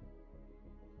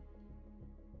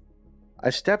 I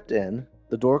stepped in,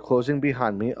 the door closing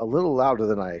behind me a little louder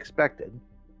than I expected,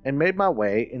 and made my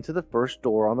way into the first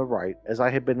door on the right as I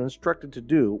had been instructed to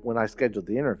do when I scheduled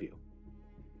the interview.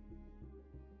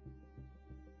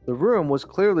 The room was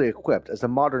clearly equipped as a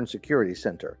modern security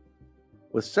center,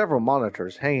 with several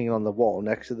monitors hanging on the wall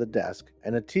next to the desk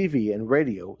and a TV and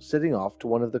radio sitting off to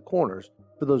one of the corners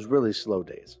for those really slow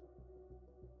days.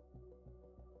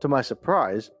 To my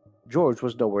surprise, George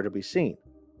was nowhere to be seen.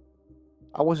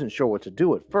 I wasn't sure what to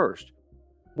do at first,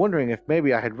 wondering if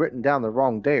maybe I had written down the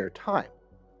wrong day or time.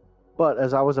 But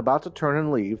as I was about to turn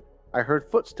and leave, I heard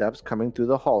footsteps coming through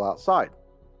the hall outside.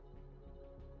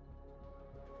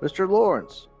 "Mr.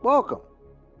 Lawrence, welcome.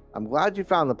 I'm glad you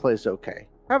found the place okay.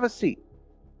 Have a seat,"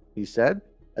 he said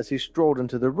as he strolled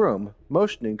into the room,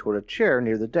 motioning toward a chair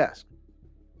near the desk.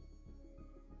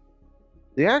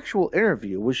 The actual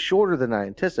interview was shorter than I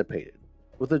anticipated,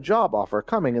 with a job offer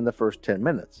coming in the first 10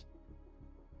 minutes.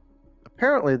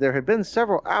 Apparently there had been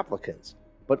several applicants,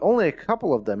 but only a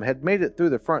couple of them had made it through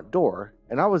the front door,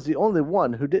 and I was the only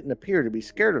one who didn't appear to be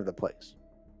scared of the place.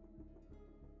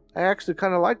 "I actually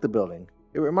kind of like the building.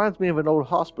 It reminds me of an old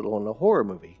hospital in a horror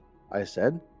movie," I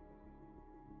said.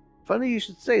 "Funny you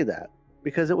should say that,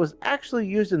 because it was actually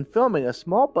used in filming a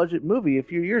small-budget movie a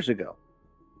few years ago.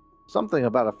 Something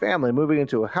about a family moving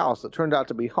into a house that turned out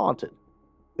to be haunted.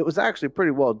 It was actually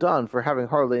pretty well done for having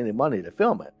hardly any money to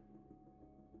film it.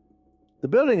 The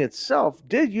building itself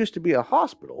did used to be a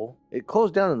hospital. It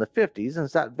closed down in the 50s and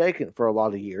sat vacant for a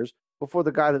lot of years before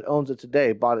the guy that owns it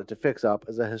today bought it to fix up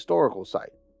as a historical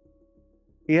site.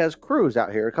 He has crews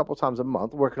out here a couple times a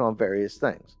month working on various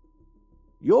things.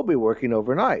 You'll be working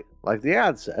overnight, like the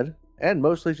ad said, and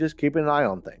mostly just keeping an eye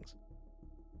on things.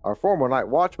 Our former night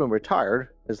watchman retired.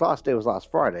 His last day was last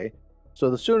Friday,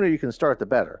 so the sooner you can start the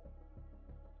better.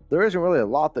 There isn't really a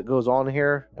lot that goes on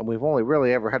here, and we've only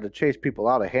really ever had to chase people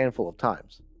out a handful of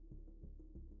times."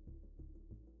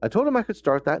 I told him I could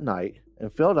start that night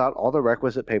and filled out all the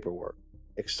requisite paperwork,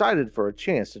 excited for a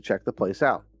chance to check the place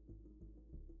out.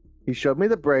 He showed me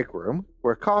the break room,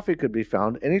 where coffee could be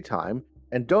found anytime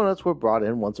and donuts were brought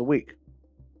in once a week.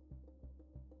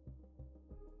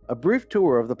 A brief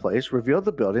tour of the place revealed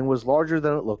the building was larger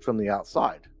than it looked from the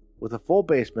outside, with a full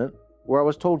basement where I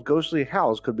was told ghostly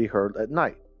howls could be heard at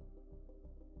night.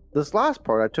 This last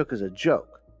part I took as a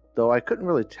joke, though I couldn't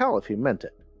really tell if he meant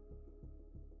it.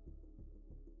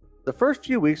 The first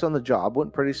few weeks on the job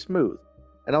went pretty smooth,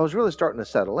 and I was really starting to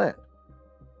settle in.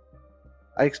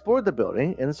 I explored the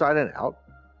building inside and out,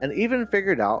 and even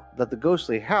figured out that the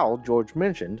ghostly howl George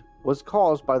mentioned was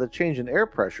caused by the change in air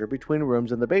pressure between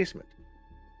rooms in the basement.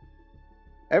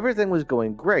 Everything was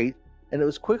going great, and it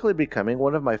was quickly becoming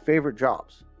one of my favorite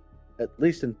jobs, at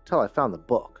least until I found the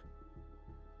book.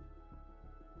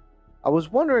 I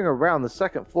was wandering around the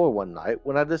second floor one night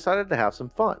when I decided to have some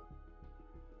fun.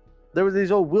 There were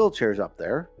these old wheelchairs up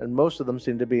there, and most of them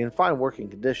seemed to be in fine working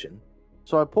condition,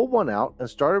 so I pulled one out and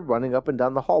started running up and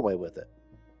down the hallway with it.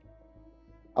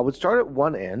 I would start at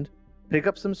one end, pick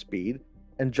up some speed,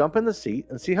 and jump in the seat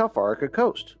and see how far I could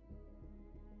coast.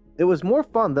 It was more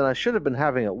fun than I should have been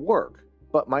having at work,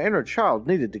 but my inner child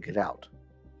needed to get out.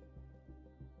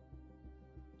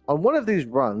 On one of these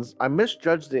runs, I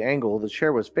misjudged the angle the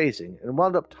chair was facing and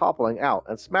wound up toppling out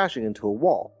and smashing into a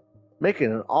wall,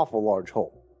 making an awful large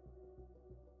hole.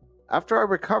 After I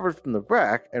recovered from the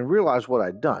wreck and realized what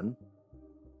I'd done,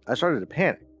 I started to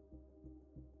panic.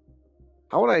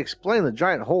 How would I explain the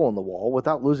giant hole in the wall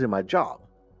without losing my job?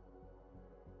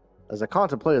 As I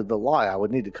contemplated the lie I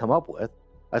would need to come up with,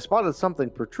 I spotted something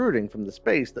protruding from the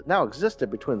space that now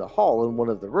existed between the hall and one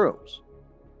of the rooms.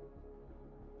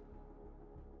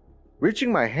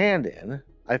 Reaching my hand in,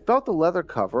 I felt the leather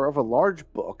cover of a large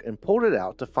book and pulled it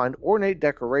out to find ornate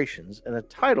decorations and a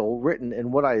title written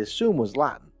in what I assume was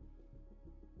Latin.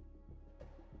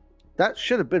 That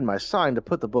should have been my sign to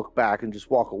put the book back and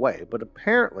just walk away, but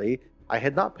apparently I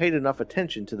had not paid enough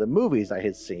attention to the movies I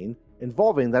had seen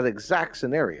involving that exact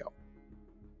scenario.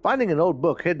 Finding an old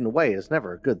book hidden away is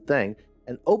never a good thing,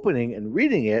 and opening and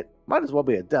reading it might as well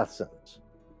be a death sentence.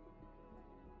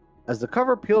 As the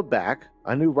cover peeled back,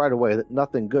 I knew right away that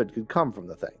nothing good could come from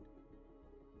the thing.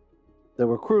 There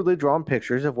were crudely drawn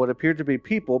pictures of what appeared to be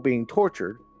people being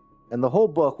tortured, and the whole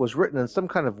book was written in some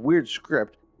kind of weird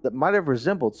script that might have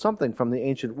resembled something from the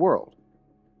ancient world.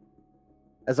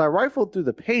 As I rifled through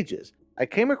the pages, I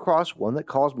came across one that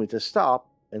caused me to stop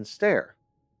and stare.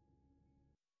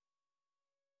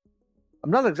 I'm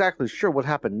not exactly sure what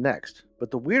happened next, but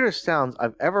the weirdest sounds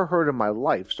I've ever heard in my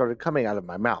life started coming out of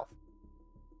my mouth.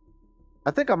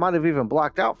 I think I might have even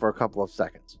blacked out for a couple of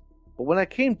seconds, but when I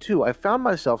came to, I found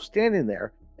myself standing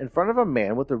there in front of a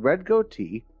man with a red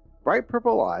goatee, bright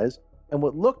purple eyes, and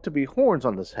what looked to be horns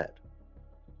on his head.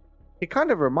 He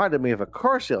kind of reminded me of a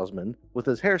car salesman with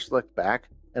his hair slicked back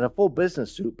and a full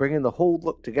business suit, bringing the whole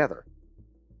look together.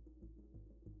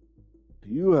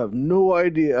 "You have no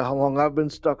idea how long I've been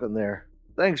stuck in there.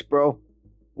 Thanks, bro.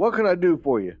 What can I do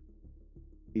for you?"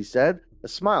 he said, a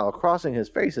smile crossing his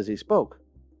face as he spoke.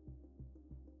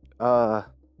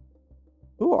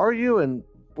 Who are you and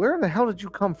where in the hell did you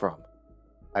come from?"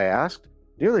 I asked,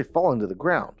 nearly falling to the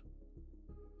ground.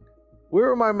 "Where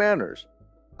are my manners?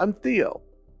 I'm Theo.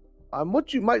 I'm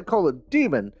what you might call a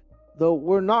demon, though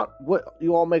we're not what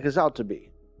you all make us out to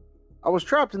be. I was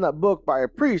trapped in that book by a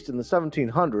priest in the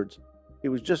 1700s. He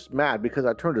was just mad because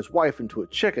I turned his wife into a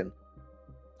chicken.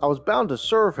 I was bound to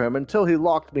serve him until he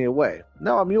locked me away.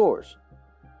 Now I'm yours."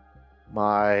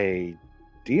 "My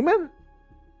demon?"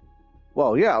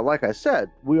 "Well, yeah, like I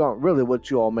said, we aren't really what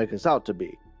you all make us out to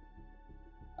be.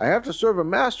 I have to serve a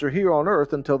master here on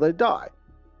Earth until they die.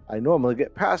 I normally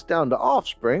get passed down to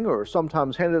offspring or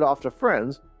sometimes handed off to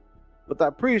friends, but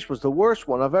that priest was the worst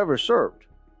one I've ever served,"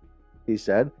 he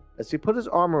said as he put his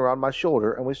arm around my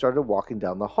shoulder and we started walking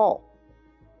down the hall.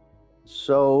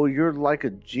 "So you're like a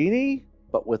genie,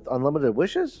 but with unlimited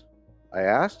wishes?" I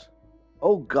asked.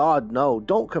 "Oh God, no,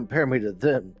 don't compare me to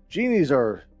them. Genies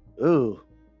are... Ooh,"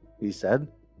 he said.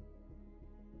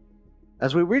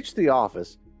 As we reached the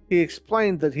office, he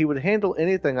explained that he would handle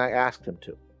anything I asked him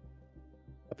to.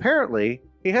 Apparently,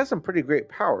 he has some pretty great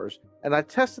powers, and I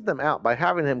tested them out by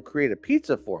having him create a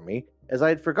pizza for me, as I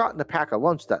had forgotten to pack a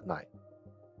lunch that night.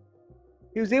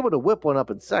 He was able to whip one up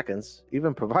in seconds,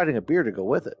 even providing a beer to go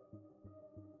with it.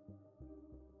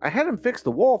 I had him fix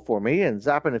the wall for me and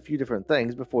zap in a few different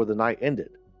things before the night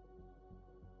ended.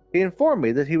 He informed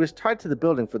me that he was tied to the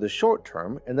building for the short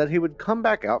term and that he would come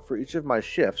back out for each of my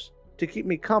shifts to keep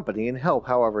me company and help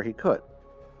however he could.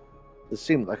 This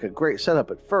seemed like a great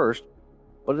setup at first,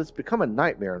 but it's become a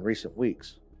nightmare in recent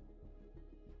weeks.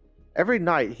 Every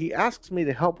night, he asks me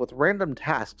to help with random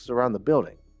tasks around the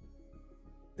building.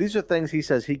 These are things he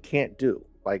says he can't do,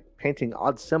 like painting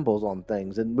odd symbols on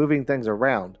things and moving things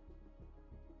around.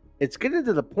 It's getting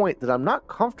to the point that I'm not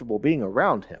comfortable being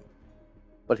around him,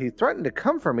 but he threatened to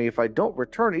come for me if I don't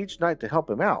return each night to help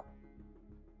him out.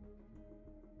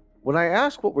 When I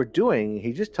ask what we're doing,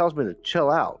 he just tells me to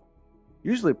chill out,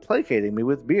 usually placating me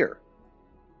with beer.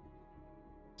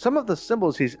 Some of the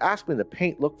symbols he's asked me to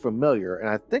paint look familiar, and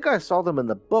I think I saw them in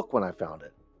the book when I found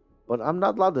it, but I'm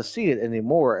not allowed to see it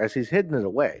anymore as he's hidden it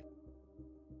away.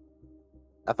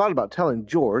 I thought about telling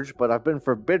George, but I've been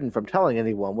forbidden from telling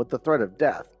anyone with the threat of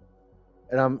death,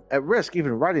 and I'm at risk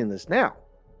even writing this now.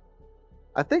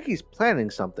 I think he's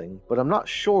planning something, but I'm not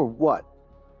sure what,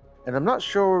 and I'm not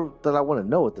sure that I want to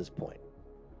know at this point.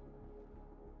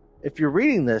 If you're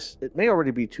reading this, it may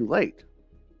already be too late.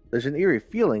 There's an eerie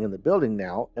feeling in the building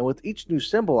now, and with each new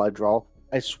symbol I draw,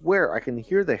 I swear I can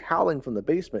hear the howling from the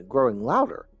basement growing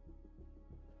louder.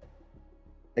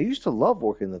 I used to love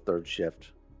working the third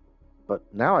shift, but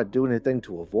now I'd do anything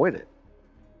to avoid it.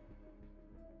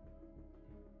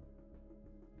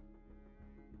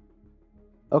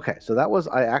 Okay, so that was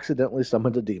I accidentally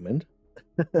summoned a demon.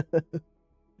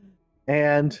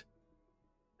 And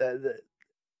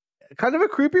kind of a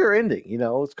creepier ending, you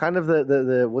know. It's kind of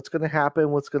the what's going to happen,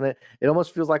 it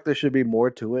almost feels like there should be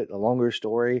more to it, a longer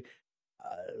story.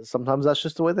 Sometimes that's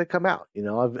just the way they come out, you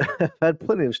know. I've had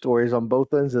plenty of stories on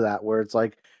both ends of that where it's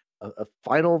like a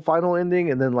final ending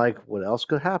and then like what else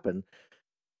could happen.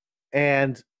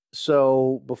 And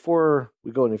so before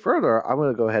we go any further, I'm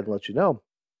going to go ahead and let you know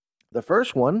The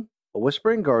first one, A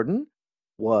Whispering Garden,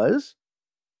 was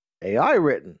AI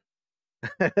written.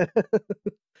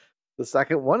 The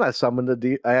second one, I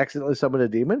accidentally summoned a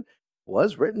demon,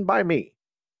 was written by me.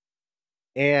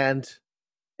 And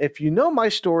if you know my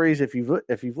stories, if you've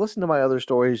listened to my other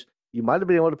stories, you might have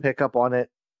been able to pick up on it.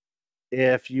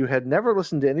 If you had never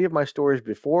listened to any of my stories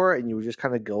before and you were just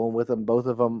kind of going with them, both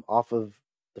of them off of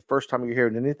the first time you're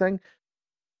hearing anything,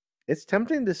 it's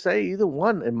tempting to say either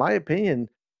one, in my opinion,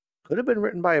 could have been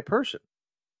written by a person.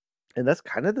 And that's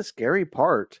kind of the scary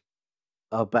part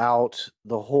about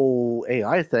the whole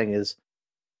AI thing is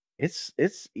it's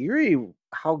eerie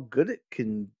how good it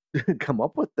can come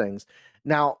up with things.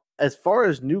 Now, as far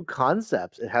as new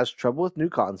concepts, it has trouble with new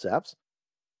concepts.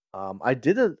 I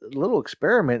did a little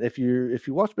experiment. If you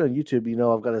watch me on YouTube, you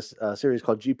know I've got a series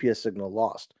called GPS Signal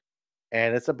Lost,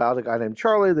 and it's about a guy named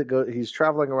Charlie he's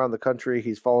traveling around the country.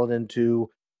 He's fallen into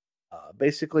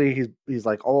basically he's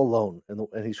like all alone,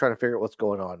 and he's trying to figure out what's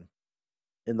going on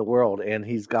in the world, and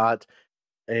he's got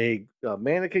a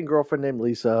mannequin girlfriend named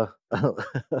Lisa, a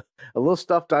little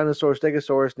stuffed dinosaur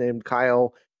stegosaurus named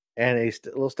Kyle, and a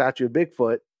little statue of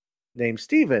Bigfoot named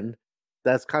Steven.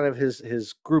 That's kind of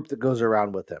his group that goes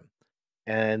around with him.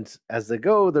 And as they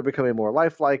go, they're becoming more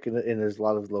lifelike, and there's a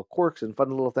lot of little quirks and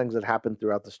fun little things that happen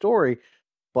throughout the story.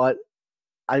 But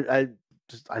I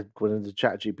went into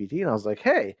Chat GPT and I was like,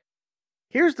 hey,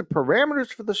 here's the parameters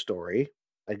for the story.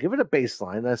 I give it a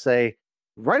baseline. And I say,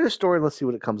 write a story and let's see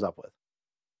what it comes up with.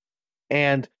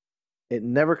 And it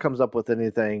never comes up with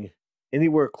anything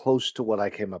anywhere close to what I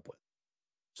came up with.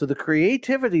 So the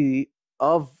creativity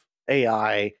of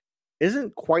AI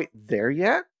isn't quite there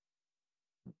yet.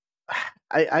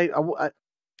 I want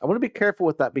to be careful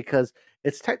with that because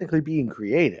it's technically being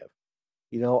creative.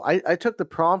 You know, I took the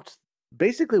prompt,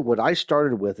 basically what I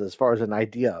started with as far as an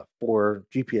idea for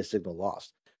GPS Signal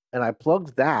Lost, and I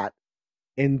plugged that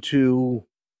into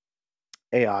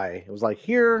AI. It was like,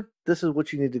 here, this is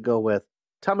what you need to go with.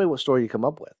 Tell me what story you come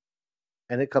up with.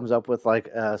 And it comes up with like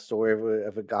a story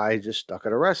of a guy just stuck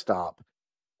at a rest stop,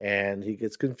 and he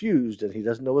gets confused and he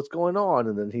doesn't know what's going on.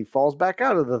 And then he falls back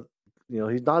out of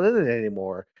he's not in it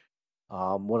anymore.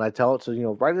 When I tell it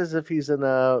to, write as if he's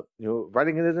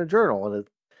writing it in a journal, and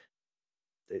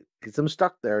it gets him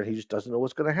stuck there and he just doesn't know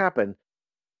what's going to happen.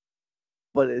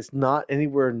 But it's not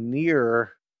anywhere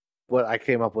near what I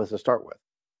came up with to start with.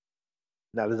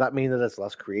 Now, does that mean that it's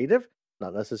less creative?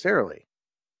 Not necessarily.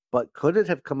 But could it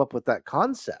have come up with that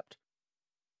concept?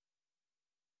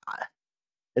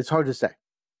 It's hard to say.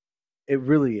 It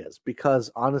really is,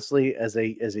 because honestly, as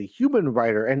a human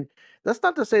writer, and that's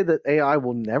not to say that AI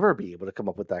will never be able to come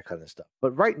up with that kind of stuff.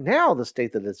 But right now, the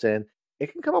state that it's in,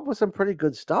 it can come up with some pretty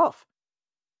good stuff.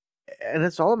 And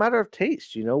it's all a matter of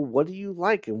taste. What do you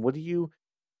like, and what do you?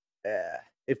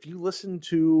 If you listen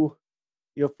to,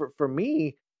 for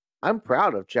me, I'm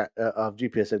proud of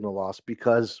GPS Signal Lost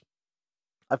because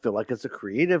I feel like it's a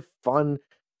creative, fun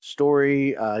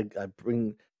story.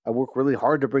 I work really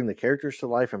hard to bring the characters to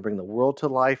life and bring the world to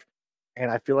life, and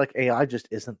I feel like AI just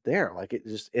isn't there. Like, it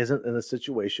just isn't in a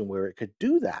situation where it could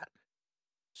do that.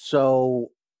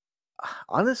 So,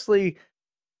 honestly,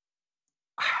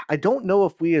 I don't know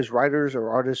if we as writers or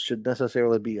artists should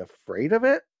necessarily be afraid of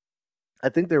it. I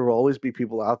think there will always be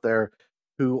people out there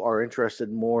who are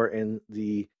interested more in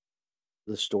the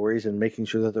stories and making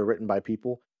sure that they're written by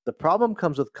people. The problem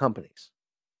comes with companies.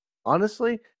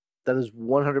 Honestly, that is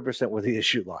 100% where the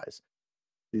issue lies.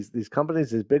 These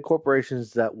companies, these big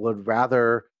corporations that would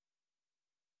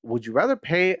you rather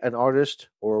pay an artist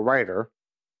or a writer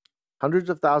hundreds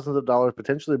of thousands of dollars,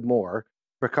 potentially more,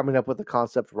 for coming up with a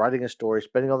concept, writing a story,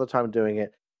 spending all the time doing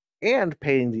it, and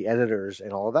paying the editors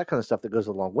and all of that kind of stuff that goes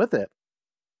along with it?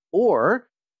 Or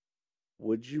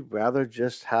would you rather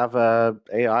just have a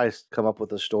AI come up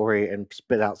with a story and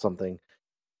spit out something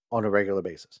on a regular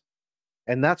basis?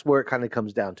 And that's where it kind of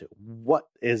comes down to.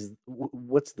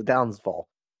 What's the downfall?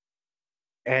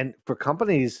 And for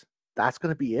companies, that's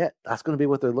going to be it. That's going to be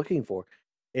what they're looking for.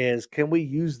 Is, can we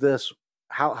use this?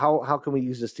 How can we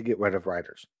use this to get rid of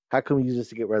writers? How can we use this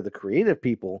to get rid of the creative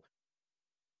people,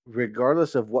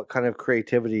 regardless of what kind of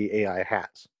creativity AI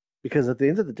has? Because at the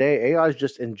end of the day, AI is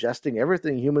just ingesting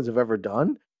everything humans have ever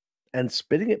done and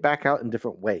spitting it back out in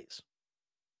different ways.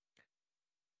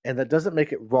 And that doesn't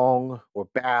make it wrong or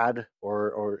bad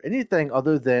or anything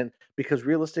other than, because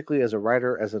realistically, as a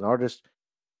writer, as an artist,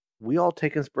 we all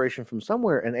take inspiration from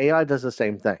somewhere, and AI does the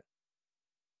same thing.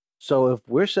 So if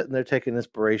we're sitting there taking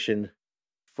inspiration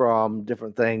from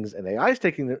different things and AI is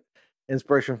taking the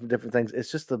inspiration from different things,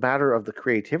 it's just a matter of the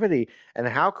creativity and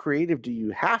how creative do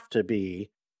you have to be,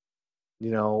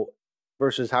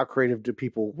 versus how creative do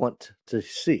people want to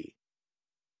see.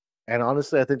 And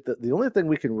honestly, I think that the only thing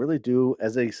we can really do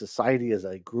as a society, as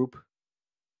a group,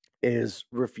 is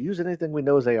refuse anything we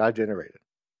know is AI generated,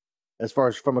 as far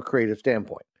as from a creative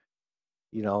standpoint.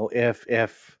 You know, if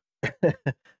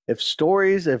if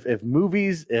stories, if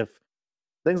movies, if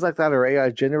things like that are AI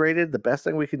generated, the best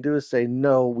thing we can do is say,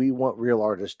 no, we want real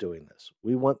artists doing this.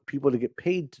 We want people to get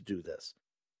paid to do this.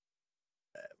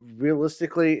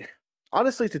 Realistically,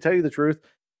 honestly, to tell you the truth,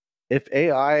 if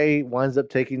AI winds up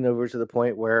taking over to the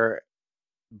point where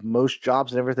most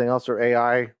jobs and everything else are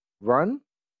AI run,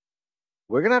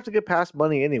 we're going to have to get past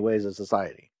money anyways as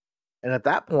society. And at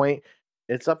that point,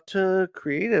 it's up to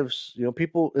creatives,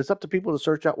 people, it's up to people to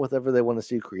search out whatever they want to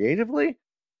see creatively.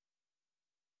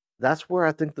 That's where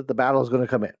I think that the battle is going to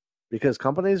come in, because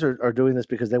companies are doing this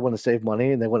because they want to save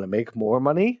money and they want to make more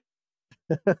money.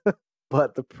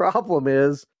 But the problem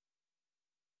is,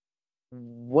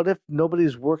 what if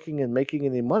nobody's working and making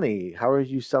any money? How are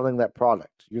you selling that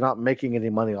product? You're not making any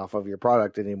money off of your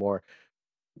product anymore.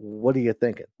 What are you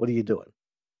thinking? What are you doing?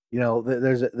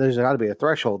 There's got to be a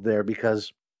threshold there,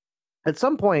 because at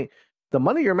some point, the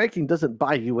money you're making doesn't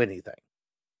buy you anything.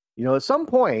 At some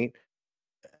point,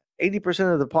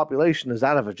 80% of the population is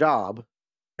out of a job.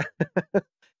 And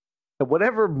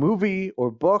whatever movie or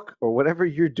book or whatever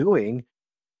you're doing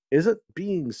isn't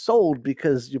being sold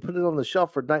because you put it on the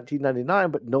shelf for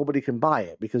 $19.99, but nobody can buy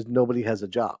it because nobody has a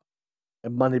job,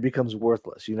 and money becomes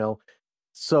worthless,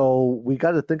 So we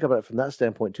got to think about it from that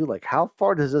standpoint too. Like, how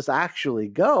far does this actually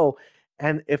go?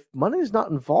 And if money's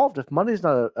not involved, if money's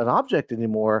not an object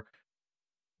anymore,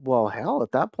 well, hell,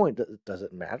 at that point, does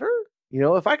it matter?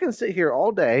 If I can sit here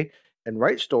all day and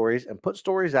write stories and put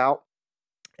stories out,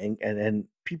 and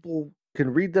people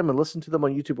can read them and listen to them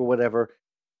on YouTube or whatever,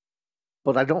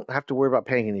 but I don't have to worry about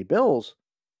paying any bills,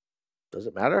 does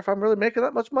it matter if I'm really making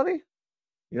that much money?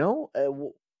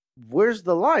 Where's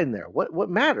the line there? What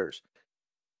matters?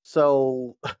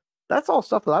 So that's all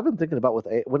stuff that I've been thinking about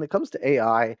when it comes to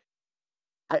AI.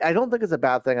 I don't think it's a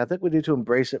bad thing. I think we need to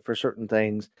embrace it for certain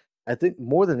things. I think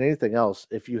more than anything else,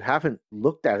 if you haven't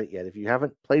looked at it yet, if you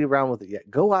haven't played around with it yet,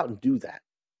 go out and do that,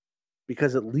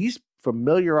 because at least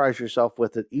familiarize yourself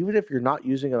with it, even if you're not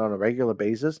using it on a regular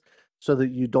basis, so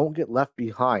that you don't get left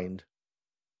behind,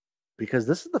 because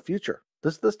this is the future.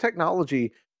 This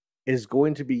technology is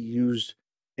going to be used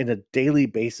in a daily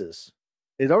basis.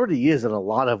 It already is in a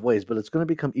lot of ways, but it's going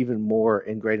to become even more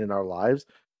ingrained in our lives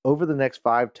over the next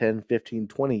 5, 10, 15,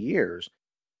 20 years.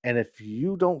 And if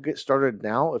you don't get started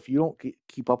now, if you don't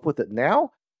keep up with it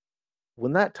now,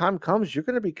 when that time comes, you're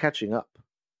going to be catching up.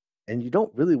 And you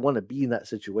don't really want to be in that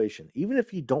situation. Even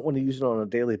if you don't want to use it on a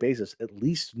daily basis, at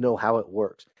least know how it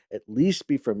works. At least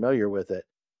be familiar with it.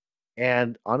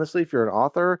 And honestly, if you're an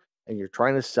author and you're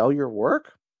trying to sell your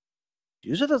work,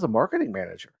 use it as a marketing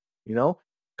manager.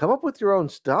 Come up with your own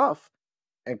stuff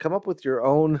and come up with your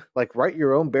own, like, write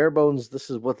your own bare bones.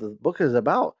 This is what the book is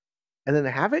about. And then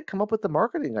have it come up with the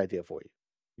marketing idea for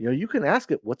you. You can ask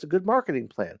it, what's a good marketing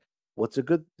plan? What's a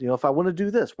good, if I want to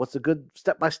do this, what's a good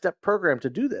step-by-step program to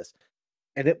do this?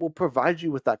 And it will provide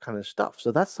you with that kind of stuff.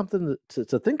 So that's something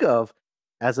to think of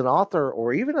as an author,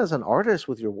 or even as an artist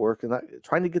with your work, and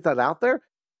trying to get that out there.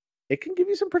 It can give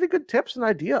you some pretty good tips and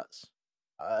ideas.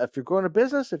 If you're growing a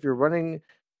business, if you're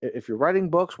writing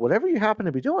books, whatever you happen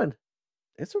to be doing,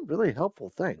 it's a really helpful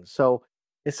thing. So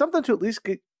it's something to at least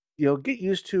get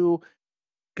used to,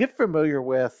 get familiar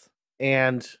with,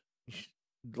 and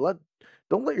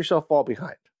don't let yourself fall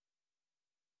behind.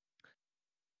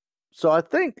 So I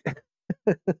think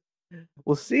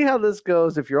we'll see how this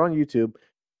goes. If you're on YouTube,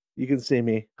 you can see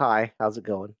me. Hi, how's it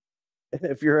going?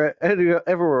 If you're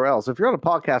everywhere else, if you're on a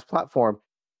podcast platform,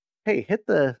 hey, hit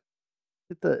the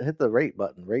rate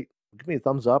button. Give me a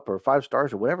thumbs up or 5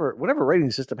 stars or whatever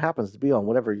rating system happens to be on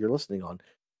whatever you're listening on.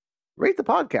 Rate the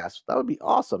podcast. That would be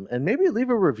awesome. And maybe leave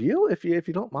a review if you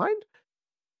don't mind,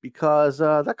 because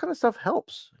that kind of stuff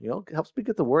helps. It helps me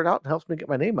get the word out and helps me get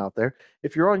my name out there.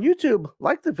 If you're on YouTube,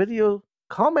 like the video,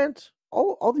 comment,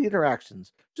 all the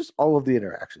interactions, just all of the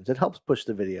interactions. It helps push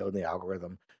the video in the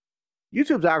algorithm.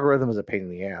 YouTube's algorithm is a pain in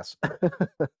the ass.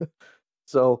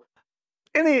 So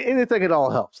anything at all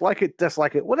helps. Like it,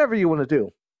 dislike it, whatever you want to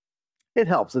do, it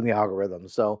helps in the algorithm.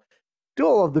 So do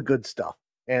all of the good stuff.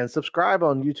 And subscribe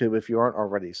on YouTube if you aren't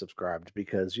already subscribed,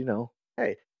 because,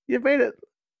 hey, you've made it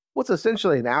what's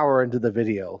essentially an hour into the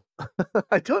video.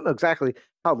 I don't know exactly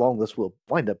how long this will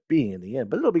wind up being in the end,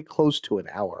 but it'll be close to an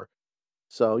hour.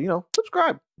 So,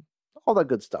 subscribe, all that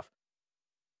good stuff.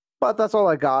 But that's all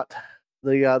I got.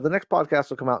 The next podcast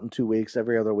will come out in 2 weeks.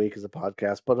 Every other week is a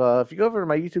podcast. But if you go over to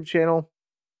my YouTube channel,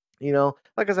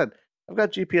 like I said, I've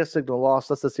got GPS Signal Lost.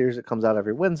 That's the series that comes out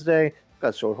every Wednesday. I've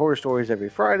got short horror stories every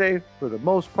Friday for the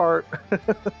most part.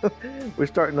 We're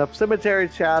starting up Cemetery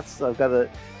Chats.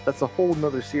 That's a whole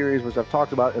nother series which I've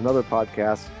talked about in other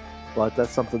podcasts, but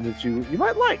that's something that you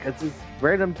might like. It's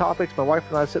random topics. My wife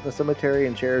and I sit in the cemetery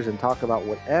in chairs and talk about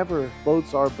whatever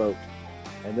floats our boat.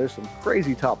 And there's some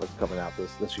crazy topics coming out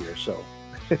this year. So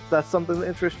if that's something that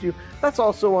interests you, that's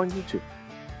also on YouTube.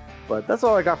 But that's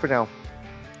all I got for now.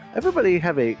 Everybody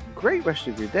have a great rest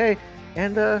of your day,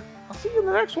 and I'll see you in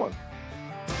the next one.